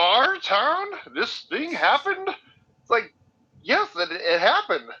 in our town, this thing happened. It's like, yes, it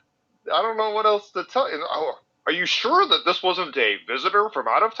happened. I don't know what else to tell you. Oh, are you sure that this wasn't a visitor from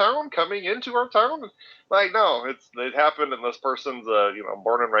out of town coming into our town? Like, no, it happened, and this person's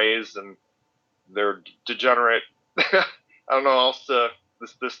born and raised, and they're degenerate. I don't know how else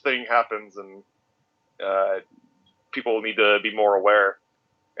this thing happens, and people need to be more aware.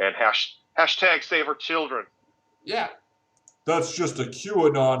 And hashtag save our children. Yeah. That's just a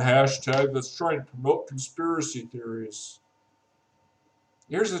QAnon hashtag that's trying to promote conspiracy theories.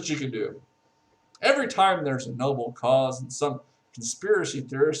 Here's what you can do. Every time there's a noble cause and some conspiracy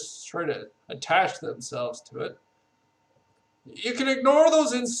theorists try to attach themselves to it, you can ignore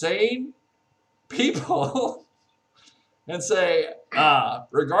those insane people and say,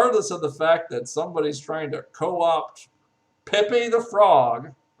 regardless of the fact that somebody's trying to co-opt Pepe the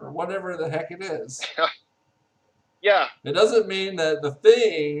Frog or whatever the heck it is. Yeah. It doesn't mean that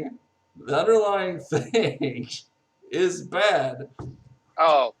the underlying thing is bad.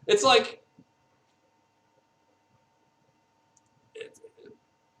 Oh. It's like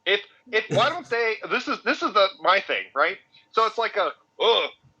if why don't they? This is my thing, right? So it's like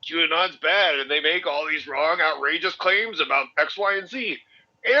QAnon's bad, and they make all these wrong, outrageous claims about X, Y, and Z,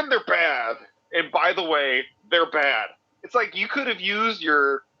 and they're bad. And by the way, they're bad. It's like you could have used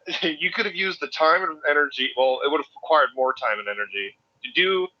the time and energy. Well, it would have required more time and energy to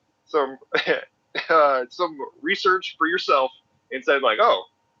do some some research for yourself and say like, oh,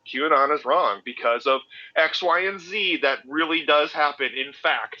 QAnon is wrong because of X, Y, and Z. That really does happen, in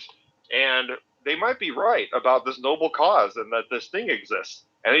fact, and they might be right about this noble cause and that this thing exists.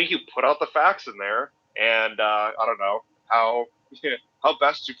 And then you put out the facts in there, and I don't know how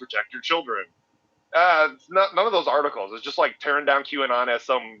best to protect your children. It's none of those articles. It's just like tearing down QAnon as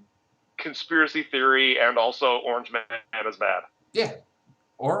some conspiracy theory, and also Orange Man is bad. Yeah,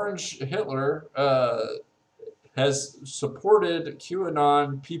 Orange Hitler has supported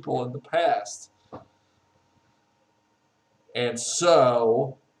QAnon people in the past, and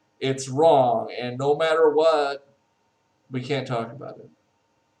so it's wrong. And no matter what, we can't talk about it.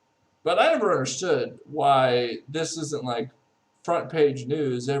 But I never understood why this isn't like front page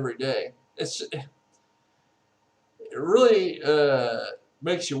news every day. It really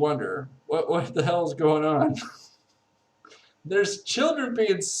makes you wonder what the hell is going on. There's children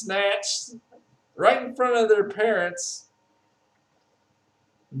being snatched right in front of their parents,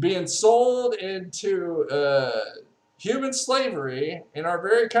 being sold into human slavery in our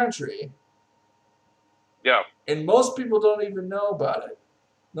very country. Yeah. And most people don't even know about it,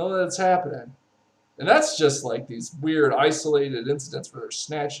 know that it's happening. And that's just like these weird isolated incidents where they're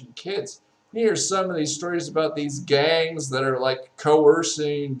snatching kids. You hear some of these stories about these gangs that are like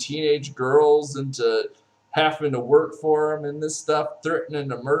coercing teenage girls into having to work for them and this stuff, threatening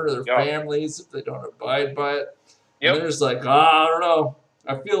to murder their families if they don't abide by it. Yep. And they're just like, I don't know.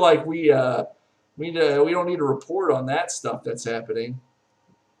 I feel like we don't need to report on that stuff that's happening.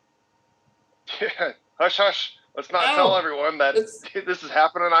 Yeah. Hush, hush. Let's not tell everyone that this is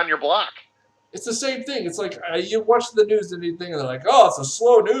happening on your block. It's the same thing. It's like you watch the news and you think they're like, oh, it's a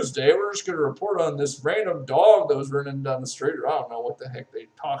slow news day. We're just going to report on this random dog that was running down the street. Or I don't know what the heck they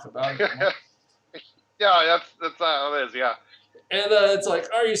talk about. Yeah, that's how it is. Yeah. And it's like,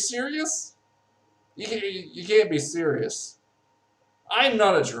 are you serious? You can't be serious. I'm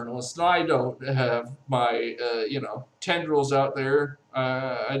not a journalist, and I don't have my, tendrils out there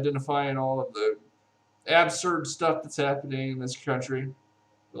identifying all of the absurd stuff that's happening in this country.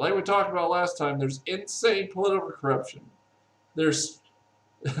 But like we talked about last time, there's insane political corruption. There's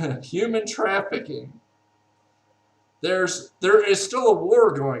human trafficking. There is still a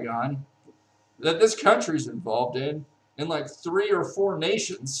war going on that this country's involved in like 3 or 4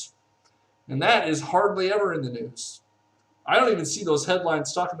 nations, and that is hardly ever in the news. I don't even see those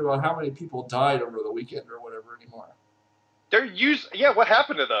headlines talking about how many people died over the weekend or whatever anymore. What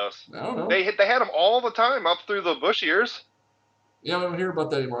happened to those? I don't know. They had them all the time up through the Bush years. Yeah, I don't hear about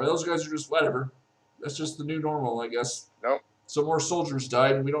that anymore. Those guys are just whatever. That's just the new normal, I guess. Nope. Some more soldiers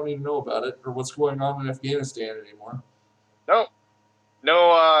died, and we don't need to know about it or what's going on in Afghanistan anymore. Nope.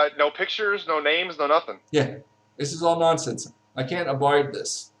 No pictures, no names, no nothing. Yeah, this is all nonsense. I can't abide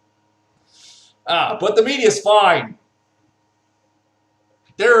this. But the media's fine.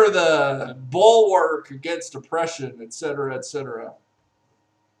 They're the bulwark against oppression, etc., etc.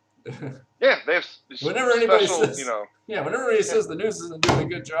 Yeah, they have Whenever anybody special, says, whenever anybody says the news isn't doing a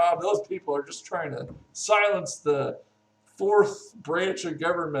good job, those people are just trying to silence the fourth branch of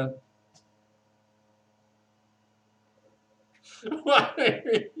government. Why are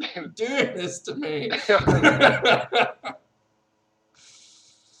you doing this to me?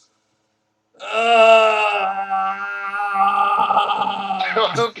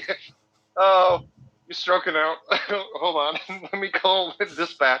 Okay. Oh, you're stroking out. Hold on. Let me call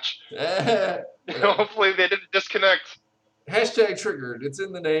dispatch. Hopefully they didn't disconnect. Hashtag triggered. It's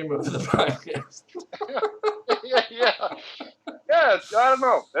in the name of the podcast. Yeah. I don't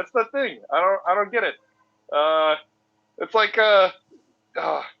know. That's the thing. I don't get it. It's like the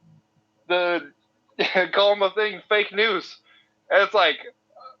calling the thing fake news, and it's like,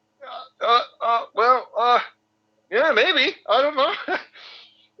 yeah, maybe. I don't know.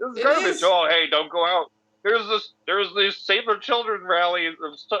 This is garbage. Oh, hey, don't go out. There's this Save the Children rally. I'm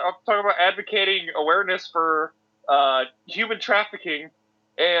talking about advocating awareness for human trafficking,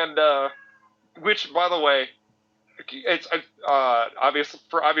 and which, by the way, it's obvious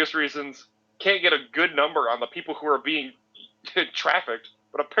for obvious reasons. Can't get a good number on the people who are being trafficked,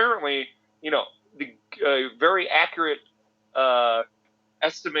 but apparently, the very accurate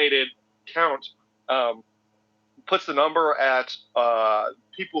estimated count puts the number at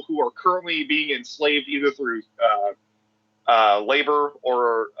people who are currently being enslaved either through labor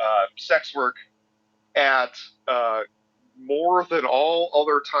or sex work at more than all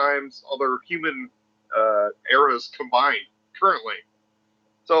other times, other human eras combined currently.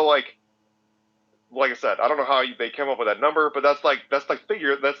 So like I said, I don't know how they came up with that number, but that's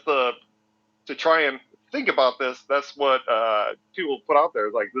to try and think about this. That's what people put out there.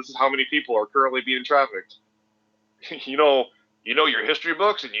 Like, this is how many people are currently being trafficked. you know your history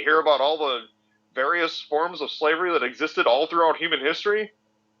books, and you hear about all the various forms of slavery that existed all throughout human history.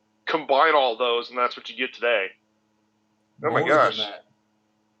 Combine all those, and that's what you get today. Oh my gosh!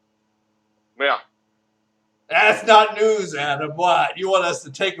 Yeah. That's not news, Adam. What? You want us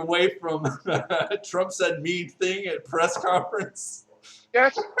to take away from Trump said mean thing at press conference?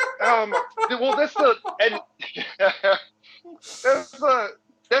 Yes. Well, that's the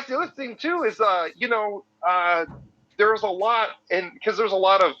other thing too. Is there's a lot, and because there's a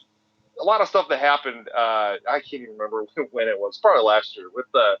lot of stuff that happened. I can't even remember when it was. Probably last year with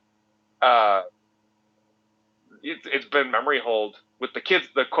the. It's been memory hold with the kids,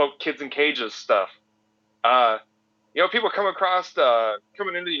 the quote kids in cages stuff. People come across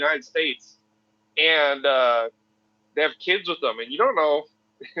coming into the United States, and they have kids with them, and you don't know.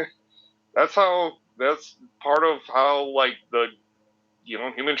 That's part of how, like, the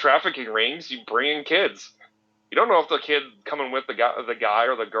human trafficking rings. You bring in kids. You don't know if the kid coming with the guy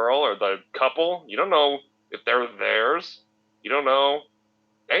or the girl or the couple. You don't know if they're theirs. You don't know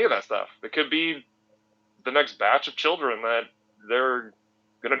any of that stuff. It could be the next batch of children that they're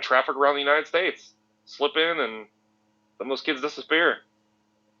gonna traffic around the United States. Slip in, and then those kids disappear.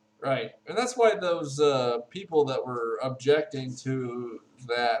 Right, and that's why those people that were objecting to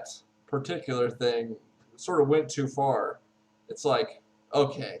that particular thing sort of went too far. It's like,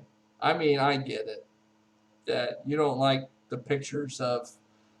 okay, I mean, I get it that you don't like the pictures of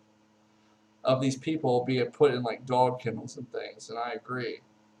these people being put in like dog kennels and things, and I agree.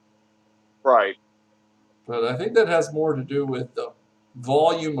 Right. But I think that has more to do with the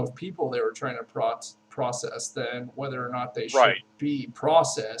volume of people they were trying to process than whether or not they should be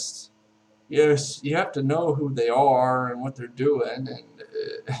processed. Yes, you have to know who they are and what they're doing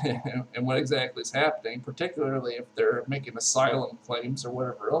and what exactly is happening, particularly if they're making asylum claims or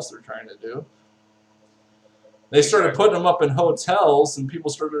whatever else they're trying to do. They started putting them up in hotels, and people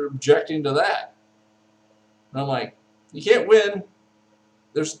started objecting to that. And I'm like, you can't win.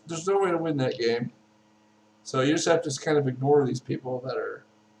 There's no way to win that game. So you just have to kind of ignore these people that are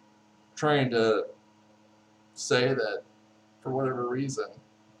trying to say that for whatever reason.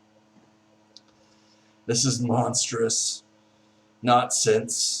 This is monstrous. Not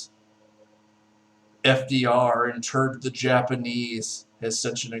since FDR interned the Japanese has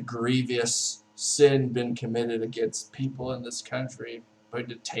such an egregious sin been committed against people in this country by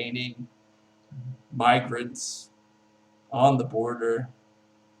detaining migrants on the border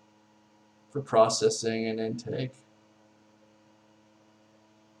for processing and intake.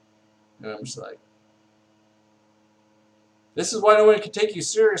 And I'm just like, this is why no one can take you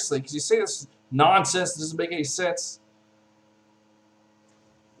seriously, because you say this nonsense that doesn't make any sense.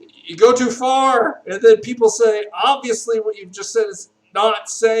 You go too far, and then people say, obviously what you've just said is not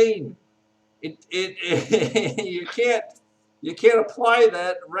sane. You can't apply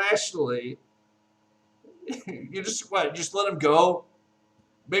that rationally. You just let them go.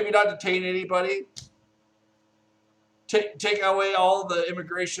 Maybe not detain anybody. Take away all the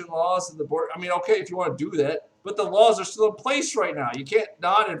immigration laws and the border. I mean, okay, if you want to do that, but the laws are still in place right now. You can't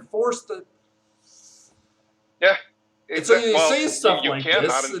not enforce the. Yeah. And so you say stuff you like can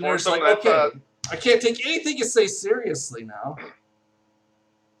this, not and enforce there's them. like, okay, I can't take anything you say seriously now.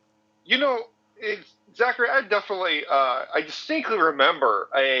 You know, Zachary, I distinctly remember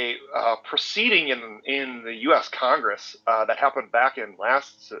a proceeding in the U.S. Congress that happened back in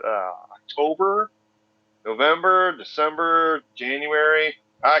last October, November, December, January.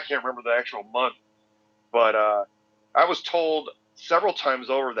 I can't remember the actual month, but I was told several times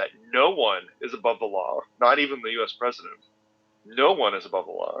over that no one is above the law, not even the U.S. president. No one is above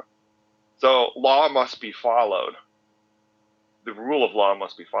the law. So law must be followed. The rule of law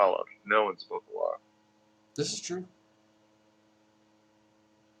must be followed. No one's above the law. This is true.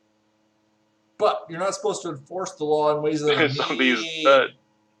 But you're not supposed to enforce the law in ways that are mean.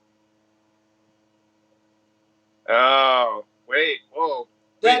 Oh, wait, whoa.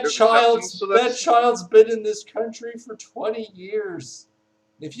 That child's been in this country for 20 years.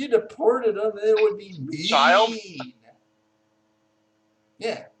 If you deported them, it would be mean. Child?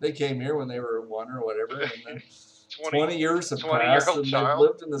 Yeah, they came here when they were 1 or whatever, and then 20 years have passed, and they've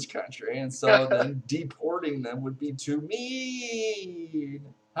lived in this country, and so then deporting them would be too mean.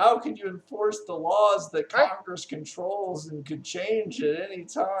 How could you enforce the laws that Congress controls and could change at any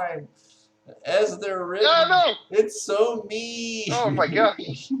time? As they're written, it's so mean. Oh my gosh.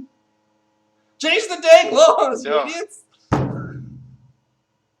 Change the dang laws, you idiots.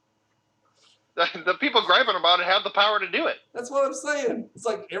 The people griping about it have the power to do it. That's what I'm saying. It's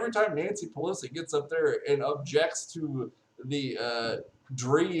like every time Nancy Pelosi gets up there and objects to the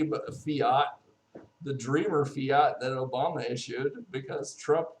dreamer fiat that Obama issued because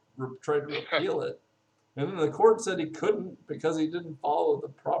Trump tried to repeal it. And then the court said he couldn't because he didn't follow the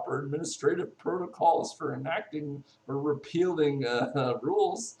proper administrative protocols for enacting or repealing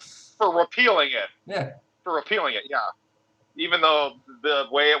rules. For repealing it. Yeah. For repealing it, yeah. Even though the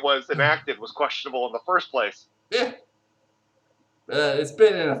way it was enacted was questionable in the first place. Yeah. It's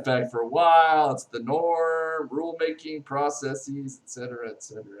been in effect for a while. It's the norm, rulemaking processes, etc.,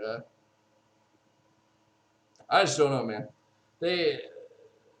 etc. I just don't know, man.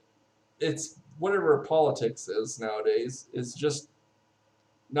 It's whatever politics is nowadays is just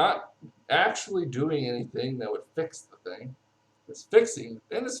not actually doing anything that would fix the thing. It's fixing,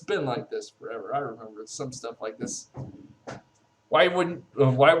 and it's been like this forever. I remember some stuff like this. Why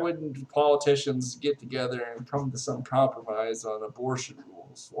wouldn't politicians get together and come to some compromise on abortion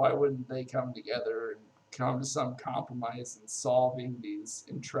rules? Why wouldn't they come together and come to some compromise in solving these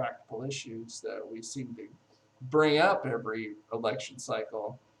intractable issues that we seem to bring up every election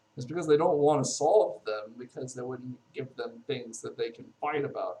cycle? It's because they don't want to solve them because they wouldn't give them things that they can fight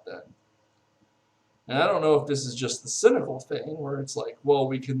about then. And I don't know if this is just the cynical thing where it's like, well,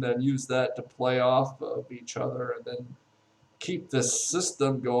 we can then use that to play off of each other and then keep this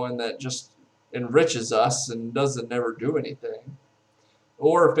system going that just enriches us and doesn't never do anything.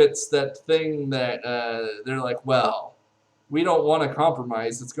 Or if it's that thing that they're like, well, we don't want to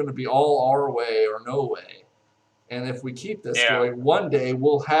compromise. It's going to be all our way or no way. And if we keep this going, one day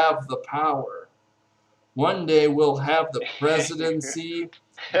we'll have the power. One day we'll have the presidency,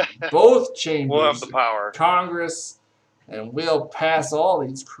 both chambers, we'll have the power, Congress, and we'll pass all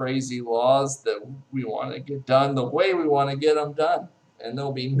these crazy laws that we want to get done the way we want to get them done. And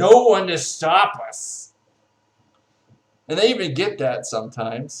there'll be no one to stop us. And they even get that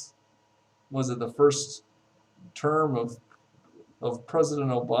sometimes. Was it the first term of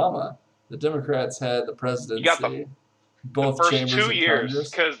President Obama? The Democrats had the He got presidency, the both first chambers 2 of years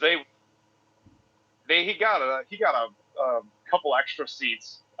Congress. because he got a couple extra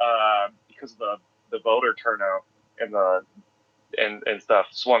seats because of the voter turnout and the and stuff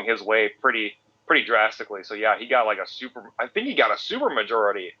swung his way pretty drastically. So yeah, he got like I think he got a super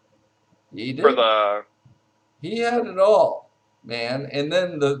majority He for did. He had it all, man. And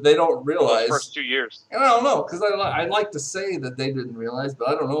then they don't those realize. first 2 years. And I don't know, because I like to say that they didn't realize, but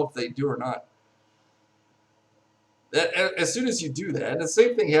I don't know if they do or not. As soon as you do that, the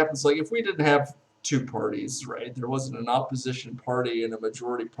same thing happens. Like if we didn't have two parties, right? There wasn't an opposition party and a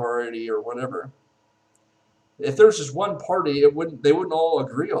majority party or whatever. If there was just one party, they wouldn't all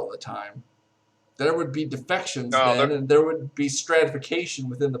agree all the time. There would be defections No, then, and there would be stratification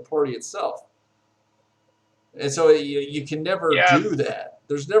within the party itself. And so you can never do that.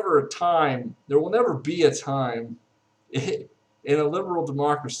 There's never a time, there will never be a time in a liberal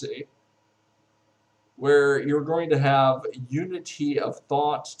democracy where you're going to have unity of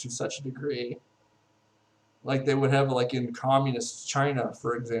thought to such a degree, like they would have like in communist China,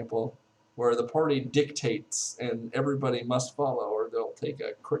 for example, where the party dictates and everybody must follow or they'll take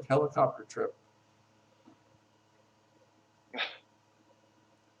a quick helicopter trip.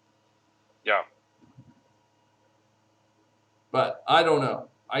 Yeah. But I don't know.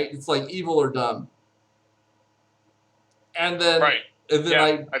 It's like evil or dumb. And then, Right. And then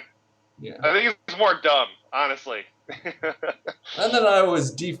I think it's more dumb, honestly. And then I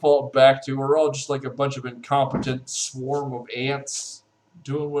always default back to we're all just like a bunch of incompetent swarm of ants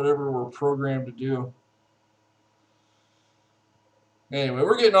doing whatever we're programmed to do. Anyway,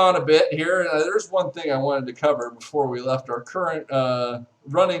 we're getting on a bit here. There's one thing I wanted to cover before we left our current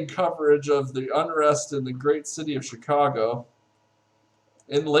running coverage of the unrest in the great city of Chicago.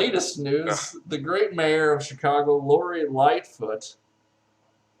 In latest news, the great mayor of Chicago, Lori Lightfoot,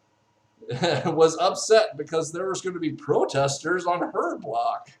 was upset because there was going to be protesters on her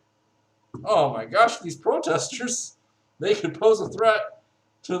block. Oh my gosh, these protesters, they could pose a threat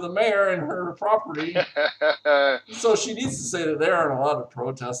to the mayor and her property. So she needs to say that there aren't a lot of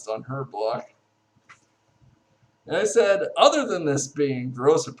protests on her block. And I said, other than this being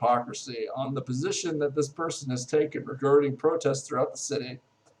gross hypocrisy on the position that this person has taken regarding protests throughout the city,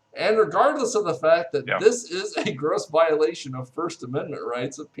 and regardless of the fact that this is a gross violation of First Amendment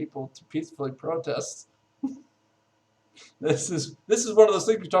rights of people to peacefully protest, this is one of those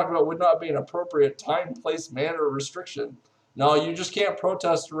things we talked about would not be an appropriate time, place, manner, or restriction. No, you just can't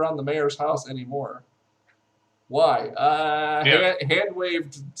protest around the mayor's house anymore. Why?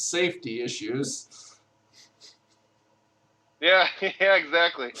 Hand-waved safety issues. Yeah,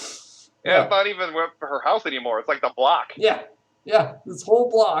 exactly. Yeah, it's not even her house anymore. It's like the block. Yeah, this whole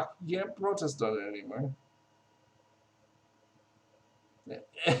block, you can't protest on it anymore.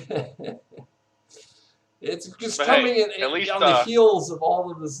 It's just coming on the heels of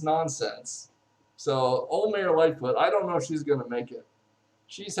all of this nonsense. So, old Mayor Lightfoot, I don't know if she's going to make it.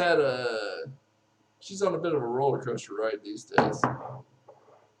 She's on a bit of a roller coaster ride these days.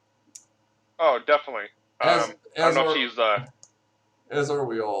 Oh, definitely. I don't know if she's... As are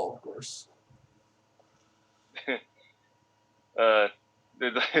we all, of course. It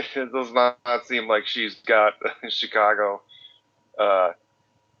does not seem like she's got Chicago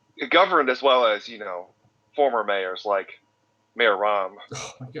governed as well as, former mayors like Mayor Rahm.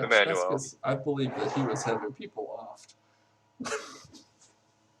 Oh my gosh, Emanuel. That's 'cause I believe that he was having people offed.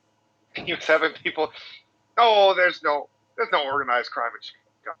 He was having people... Oh, there's no organized crime in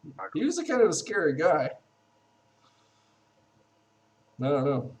Chicago. He was a kind of a scary guy. I don't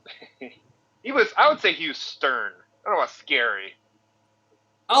know. I would say he was stern. I don't know about scary.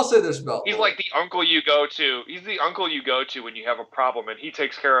 I'll say this about He's like the uncle you go to. He's the uncle you go to when you have a problem, and he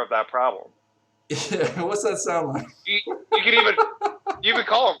takes care of that problem. Yeah, what's that sound like? You can even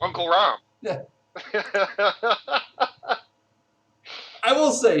call him Uncle Rahm. Yeah. I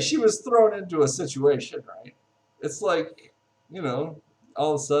will say she was thrown into a situation, right? It's like, all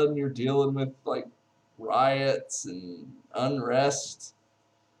of a sudden you're dealing with like riots and unrest,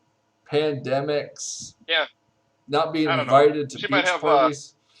 pandemics. Yeah. Not being invited to beach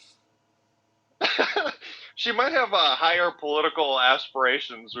parties. She might have higher political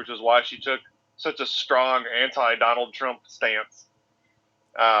aspirations, which is why she took such a strong anti-Donald Trump stance.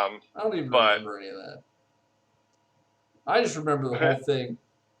 I don't even remember any of that. I just remember the whole thing.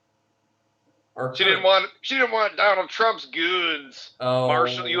 She didn't want Donald Trump's goons. Oh,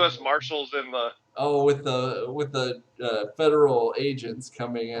 U.S. Marshals in the. Oh, with the federal agents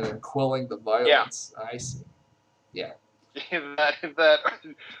coming in and quelling the violence. Yeah. I see. Yeah.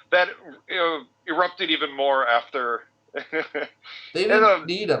 that erupted even more after They And didn't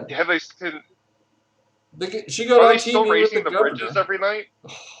need him. have they? Are She got on they still TV with the raising the bridges governor. every night?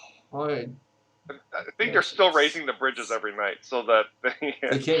 I I think they're still raising the bridges every night so that they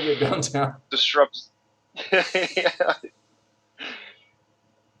can't get downtown. disrupts. Yeah,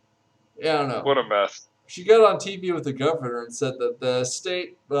 Yeah, I don't know. what a mess. She got on TV with the governor and said that the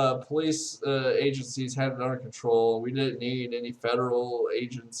state police agencies had it under control. We didn't need any federal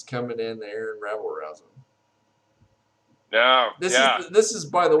agents coming in there and rabble rousing. No, This is,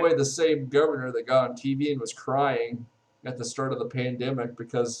 by the way, the same governor that got on TV and was crying at the start of the pandemic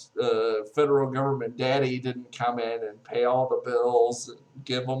because federal government daddy didn't come in and pay all the bills and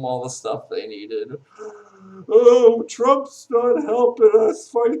give them all the stuff they needed. Oh, Trump's not helping us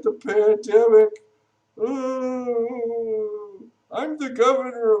fight the pandemic. Oh, I'm the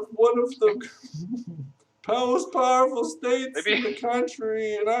governor of one of the most powerful states in the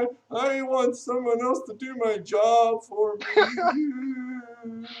country, and I want someone else to do my job for me.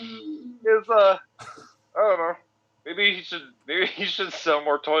 Is I don't know. Maybe he should sell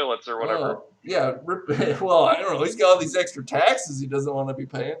more toilets or whatever. Yeah. Well, I don't know. He's got all these extra taxes he doesn't want to be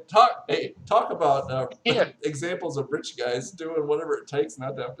paying. Talk about examples of rich guys doing whatever it takes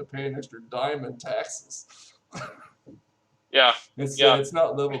not to have to pay an extra dime in taxes. Yeah. It's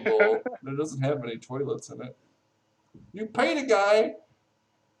not livable. It doesn't have any toilets in it. You paid a guy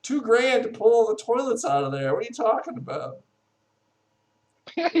 $2,000 to pull all the toilets out of there. What are you talking about?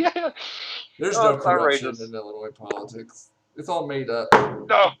 Yeah. There's no corruption in Illinois politics. It's all made up.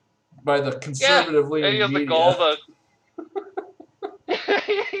 No. By the conservative leaning he has media. the gall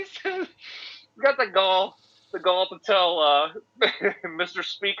he's got the gall to tell Mr.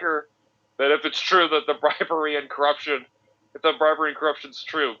 Speaker that if it's true that the bribery and corruption's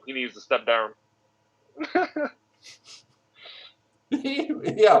true, he needs to step down.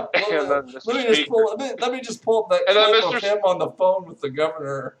 Yeah. Well, let me just pull up that clip of him on the phone with the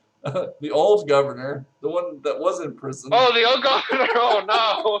governor, the old governor, the one that was in prison. Oh, the old governor! Oh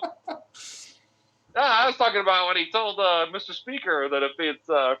no! I was talking about when he told Mr. Speaker that if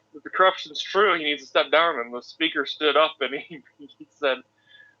the corruption's true, he needs to step down. And the Speaker stood up and he said,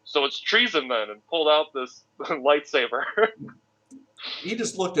 "So it's treason then," and pulled out this lightsaber. He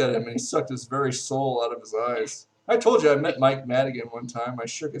just looked at him and he sucked his very soul out of his eyes. I told you I met Mike Madigan one time. I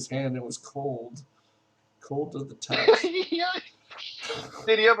shook his hand and it was cold. Cold to the touch. Yeah.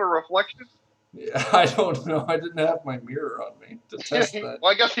 Did he have a reflection? Yeah, I don't know. I didn't have my mirror on me to test that.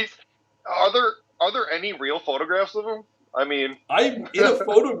 Well, I guess are there any real photographs of him? I mean, I'm in a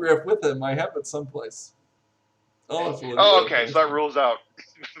photograph with him. I have it someplace. Oh, okay. So that rules out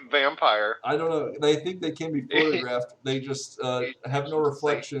vampire. I don't know. They think they can be photographed. They just have no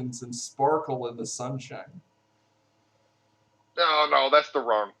reflections and sparkle in the sunshine. No, that's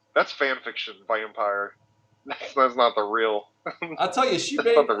that's fan fiction, vampire. That's not the real. I'll tell you, she that's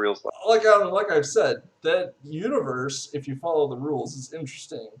made not the real stuff. Like I've said, that universe, if you follow the rules, is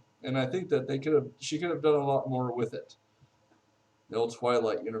interesting, and I think that she could have done a lot more with it. The old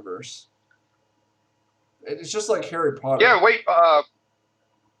Twilight universe. It's just like Harry Potter. Yeah, wait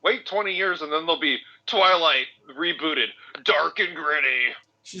 20 years and then there'll be Twilight rebooted, dark and gritty.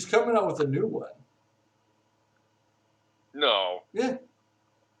 She's coming out with a new one. No. Yeah.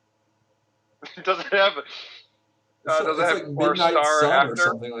 It doesn't have. Does it have like Midnight Sun after? Or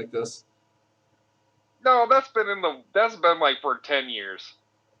something like this. No, that's been like for 10 years.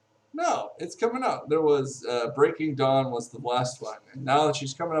 No, it's coming out. There was Breaking Dawn was the last one, and now that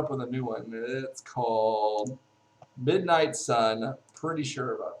she's coming up with a new one, it's called Midnight Sun. Pretty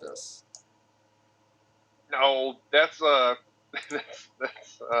sure about this. No, that's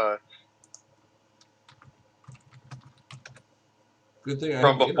good thing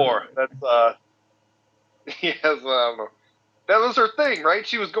from before. That's yes, that was her thing, right?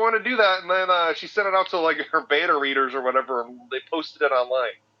 She was going to do that, and then she sent it out to like her beta readers or whatever, and they posted it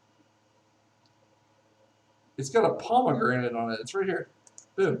online. It's got a pomegranate on it. It's right here.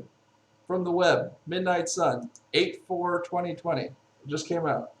 Boom. From the web. Midnight Sun. 8/4/2020. It just came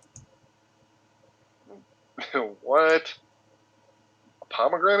out. What? A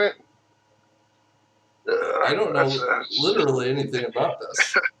pomegranate? I don't know literally anything about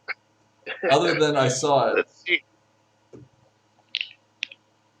this. Other than I saw it. Let's see.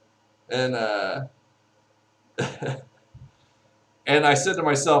 And and I said to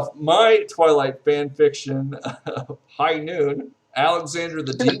myself, my Twilight fan fiction, High Noon, Alexander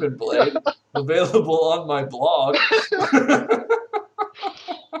the Demon Blade, available on my blog.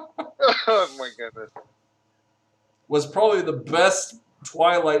 Oh my goodness. Was probably the best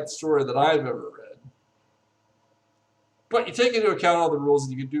Twilight story that I've ever read. But you take into account all the rules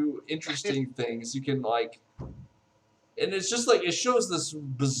and you can do interesting things. You can And it's just like it shows this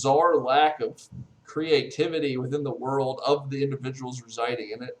bizarre lack of creativity within the world of the individuals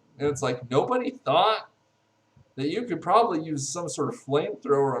residing in it. And it's like nobody thought that you could probably use some sort of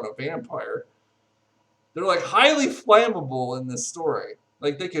flamethrower on a vampire. They're like highly flammable in this story.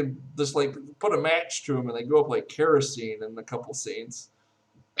 Like they could just like put a match to them and they go up like kerosene in a couple scenes.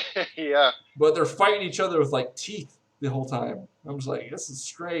 Yeah. But they're fighting each other with like teeth the whole time. I'm just like, this is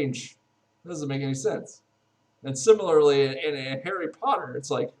strange. It doesn't make any sense. And similarly, in Harry Potter,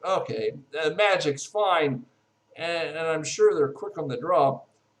 it's like, okay, magic's fine, and I'm sure they're quick on the draw.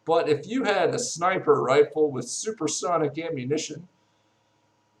 But if you had a sniper rifle with supersonic ammunition,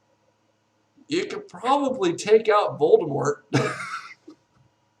 you could probably take out Voldemort.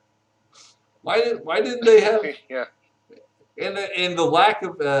 Why didn't they have? Yeah. And the lack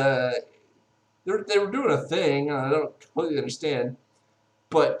of they were doing a thing I don't completely understand,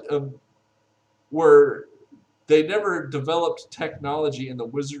 but where they never developed technology in the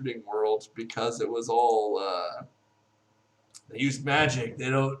wizarding world because it was all they used magic. They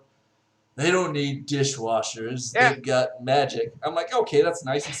don't need dishwashers. Yeah. They've got magic. I'm like, okay, that's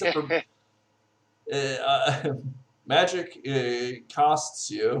nice, except for magic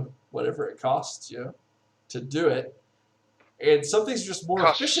costs you whatever it costs you to do it, and some things are just more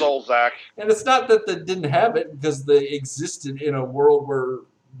Cost your efficient. soul, Zach. And it's not that they didn't have it because they existed in a world where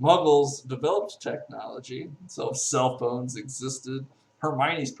Muggles developed technology. So cell phones existed.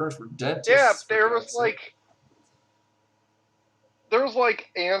 Hermione's parents were dentists. Yeah, for there God's was sake.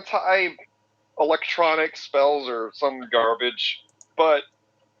 anti-electronic spells or some garbage, but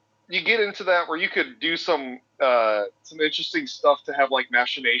you get into that where you could do some interesting stuff to have like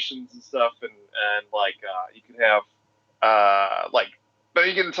machinations and stuff, and like you could have but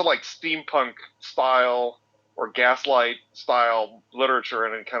you get into like steampunk style or gaslight style literature,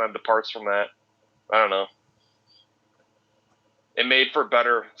 and it kind of departs from that. I don't know. It made for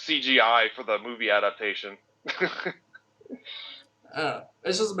better CGI for the movie adaptation. I don't know.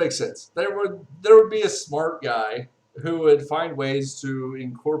 It doesn't make sense. There would be a smart guy who would find ways to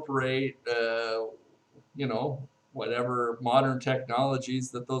incorporate, whatever modern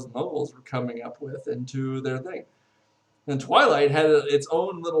technologies that those Muggles were coming up with into their thing. And Twilight had its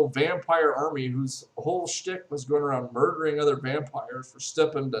own little vampire army whose whole shtick was going around murdering other vampires for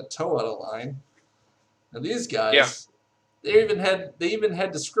stepping a toe out of line. And these guys, they even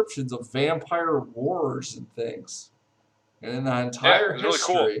had descriptions of vampire wars and things. And in the entire it was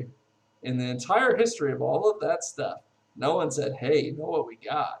history, really cool. in the entire history of all of that stuff, no one said, "Hey, you know what we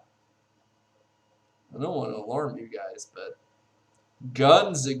got?" I don't want to alarm you guys, but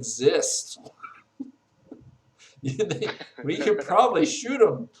guns exist. We could probably shoot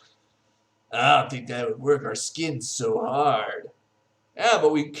them. I don't think that would work. Our skin's so hard. Yeah,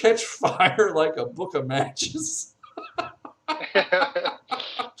 but we catch fire like a book of matches.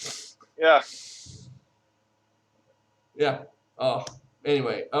 Yeah. Yeah. Oh.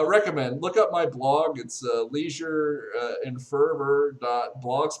 Anyway, recommend. Look up my blog. It's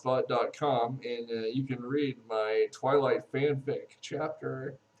leisureandfervor.blogspot.com, and you can read my Twilight fanfic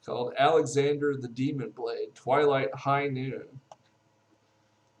chapter called Alexander the Demon Blade, Twilight High Noon.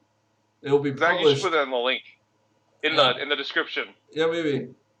 It will be Zach, you should published. put that in the link in the description. Yeah, maybe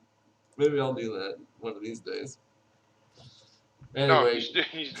I'll do that one of these days. No, Anyway,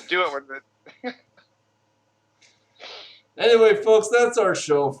 you should do it with it. Anyway, folks, that's our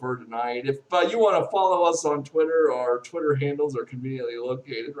show for tonight. If you want to follow us on Twitter, our Twitter handles are conveniently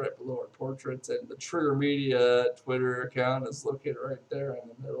located right below our portraits, and the Trigger Media Twitter account is located right there in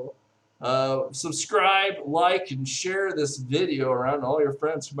the middle. Subscribe, like, and share this video around to all your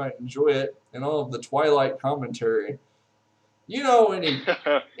friends who might enjoy it, and all of the Twilight commentary. You know, any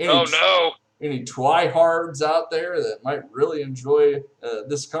Oh no! any Twihards out there that might really enjoy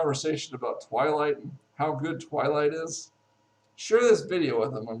this conversation about Twilight and how good Twilight is? Share this video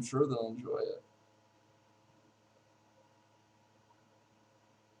with them. I'm sure they'll enjoy it.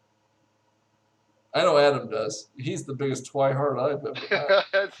 I know Adam does. He's the biggest Twihard I've ever met.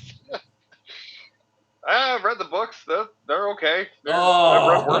 I've read the books. They're okay. Oh.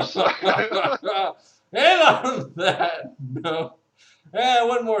 I've read worse. And on that, no.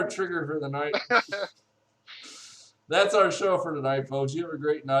 One more trigger for the night. That's our show for tonight, folks. You have a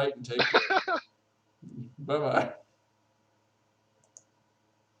great night and take care. Bye-bye.